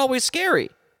ghosts aren't always scary.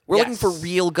 We're looking for Yes.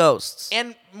 real ghosts.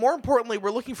 And more importantly,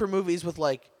 we're looking for movies with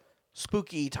like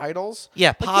spooky titles. Yeah,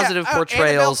 Like, positive Annabelle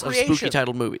portrayals of spooky Creation.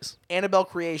 titled movies. Annabelle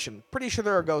Creation. Pretty sure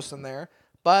there are ghosts in there,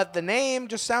 but the name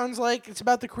just sounds like it's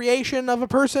about the creation of a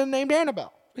person named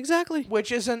Annabelle, Exactly.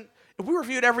 which isn't. If we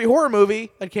reviewed every horror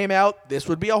movie that came out, this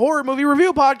would be a horror movie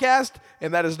review podcast,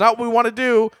 and that is not what we want to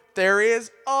do. There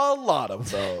is a lot of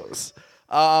those.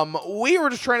 We were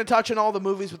just trying to touch on all the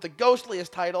movies with the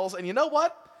ghostliest titles, and you know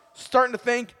what? starting to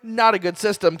think not a good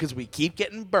system because we keep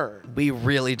getting burned. We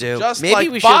really do. Just Maybe like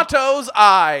we should. Bato's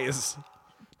eyes.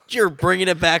 You're bringing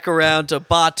it back around to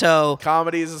Bato.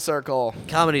 Comedy is a circle.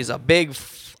 Comedy's a big.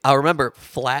 I remember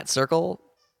Flat Circle.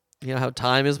 You know how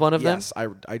time is one of them? Yes,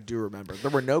 I do remember. There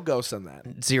were no ghosts in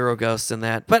that. 0 ghosts in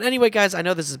that. But anyway, guys, I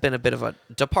know this has been a bit of a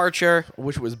departure.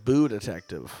 Which was Boo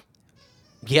Detective.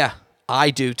 Yeah, I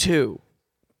do too.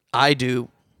 I do.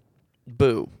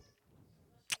 Boo.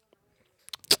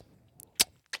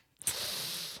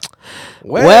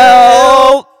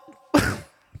 Well,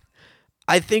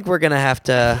 I think we're gonna have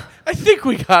to I think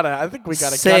we gotta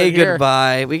say cut it here.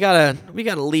 goodbye. We gotta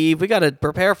leave. We gotta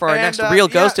prepare for our And, next real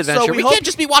ghost yeah, so adventure. we We hope- can't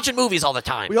just be watching movies all the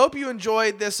time. We hope you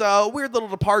enjoyed this weird little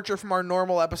departure from our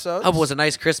normal episodes. It was a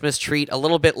nice Christmas treat. A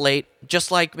little bit late,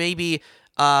 just like maybe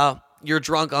your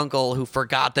drunk uncle who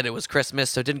forgot that it was Christmas,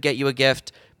 so didn't get you a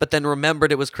gift, but then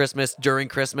remembered it was Christmas during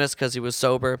Christmas because he was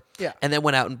sober. Yeah. And then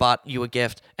went out and bought you a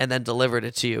gift and then delivered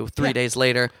it to you 3 Yeah. days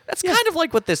later. That's kind of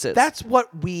like what this is. That's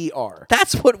what we are.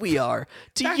 That's what we are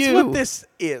to That's you. what this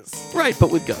is. Right,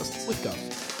 but with ghosts. With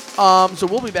ghosts. So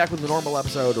we'll be back with the normal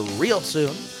episode real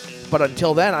soon. But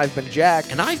until then, I've been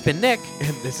Jack, And I've been Nick.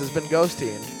 and this has been Ghost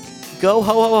Team. Go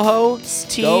ho ho ho,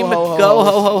 team. ho, ho, Go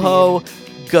ho, ho ho ho.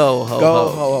 Go ho Go ho.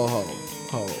 ho ho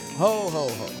ho ho ho ho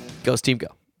ho. Ghost team go.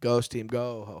 Ghost Team,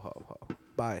 go ho ho ho.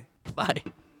 Bye. Bye.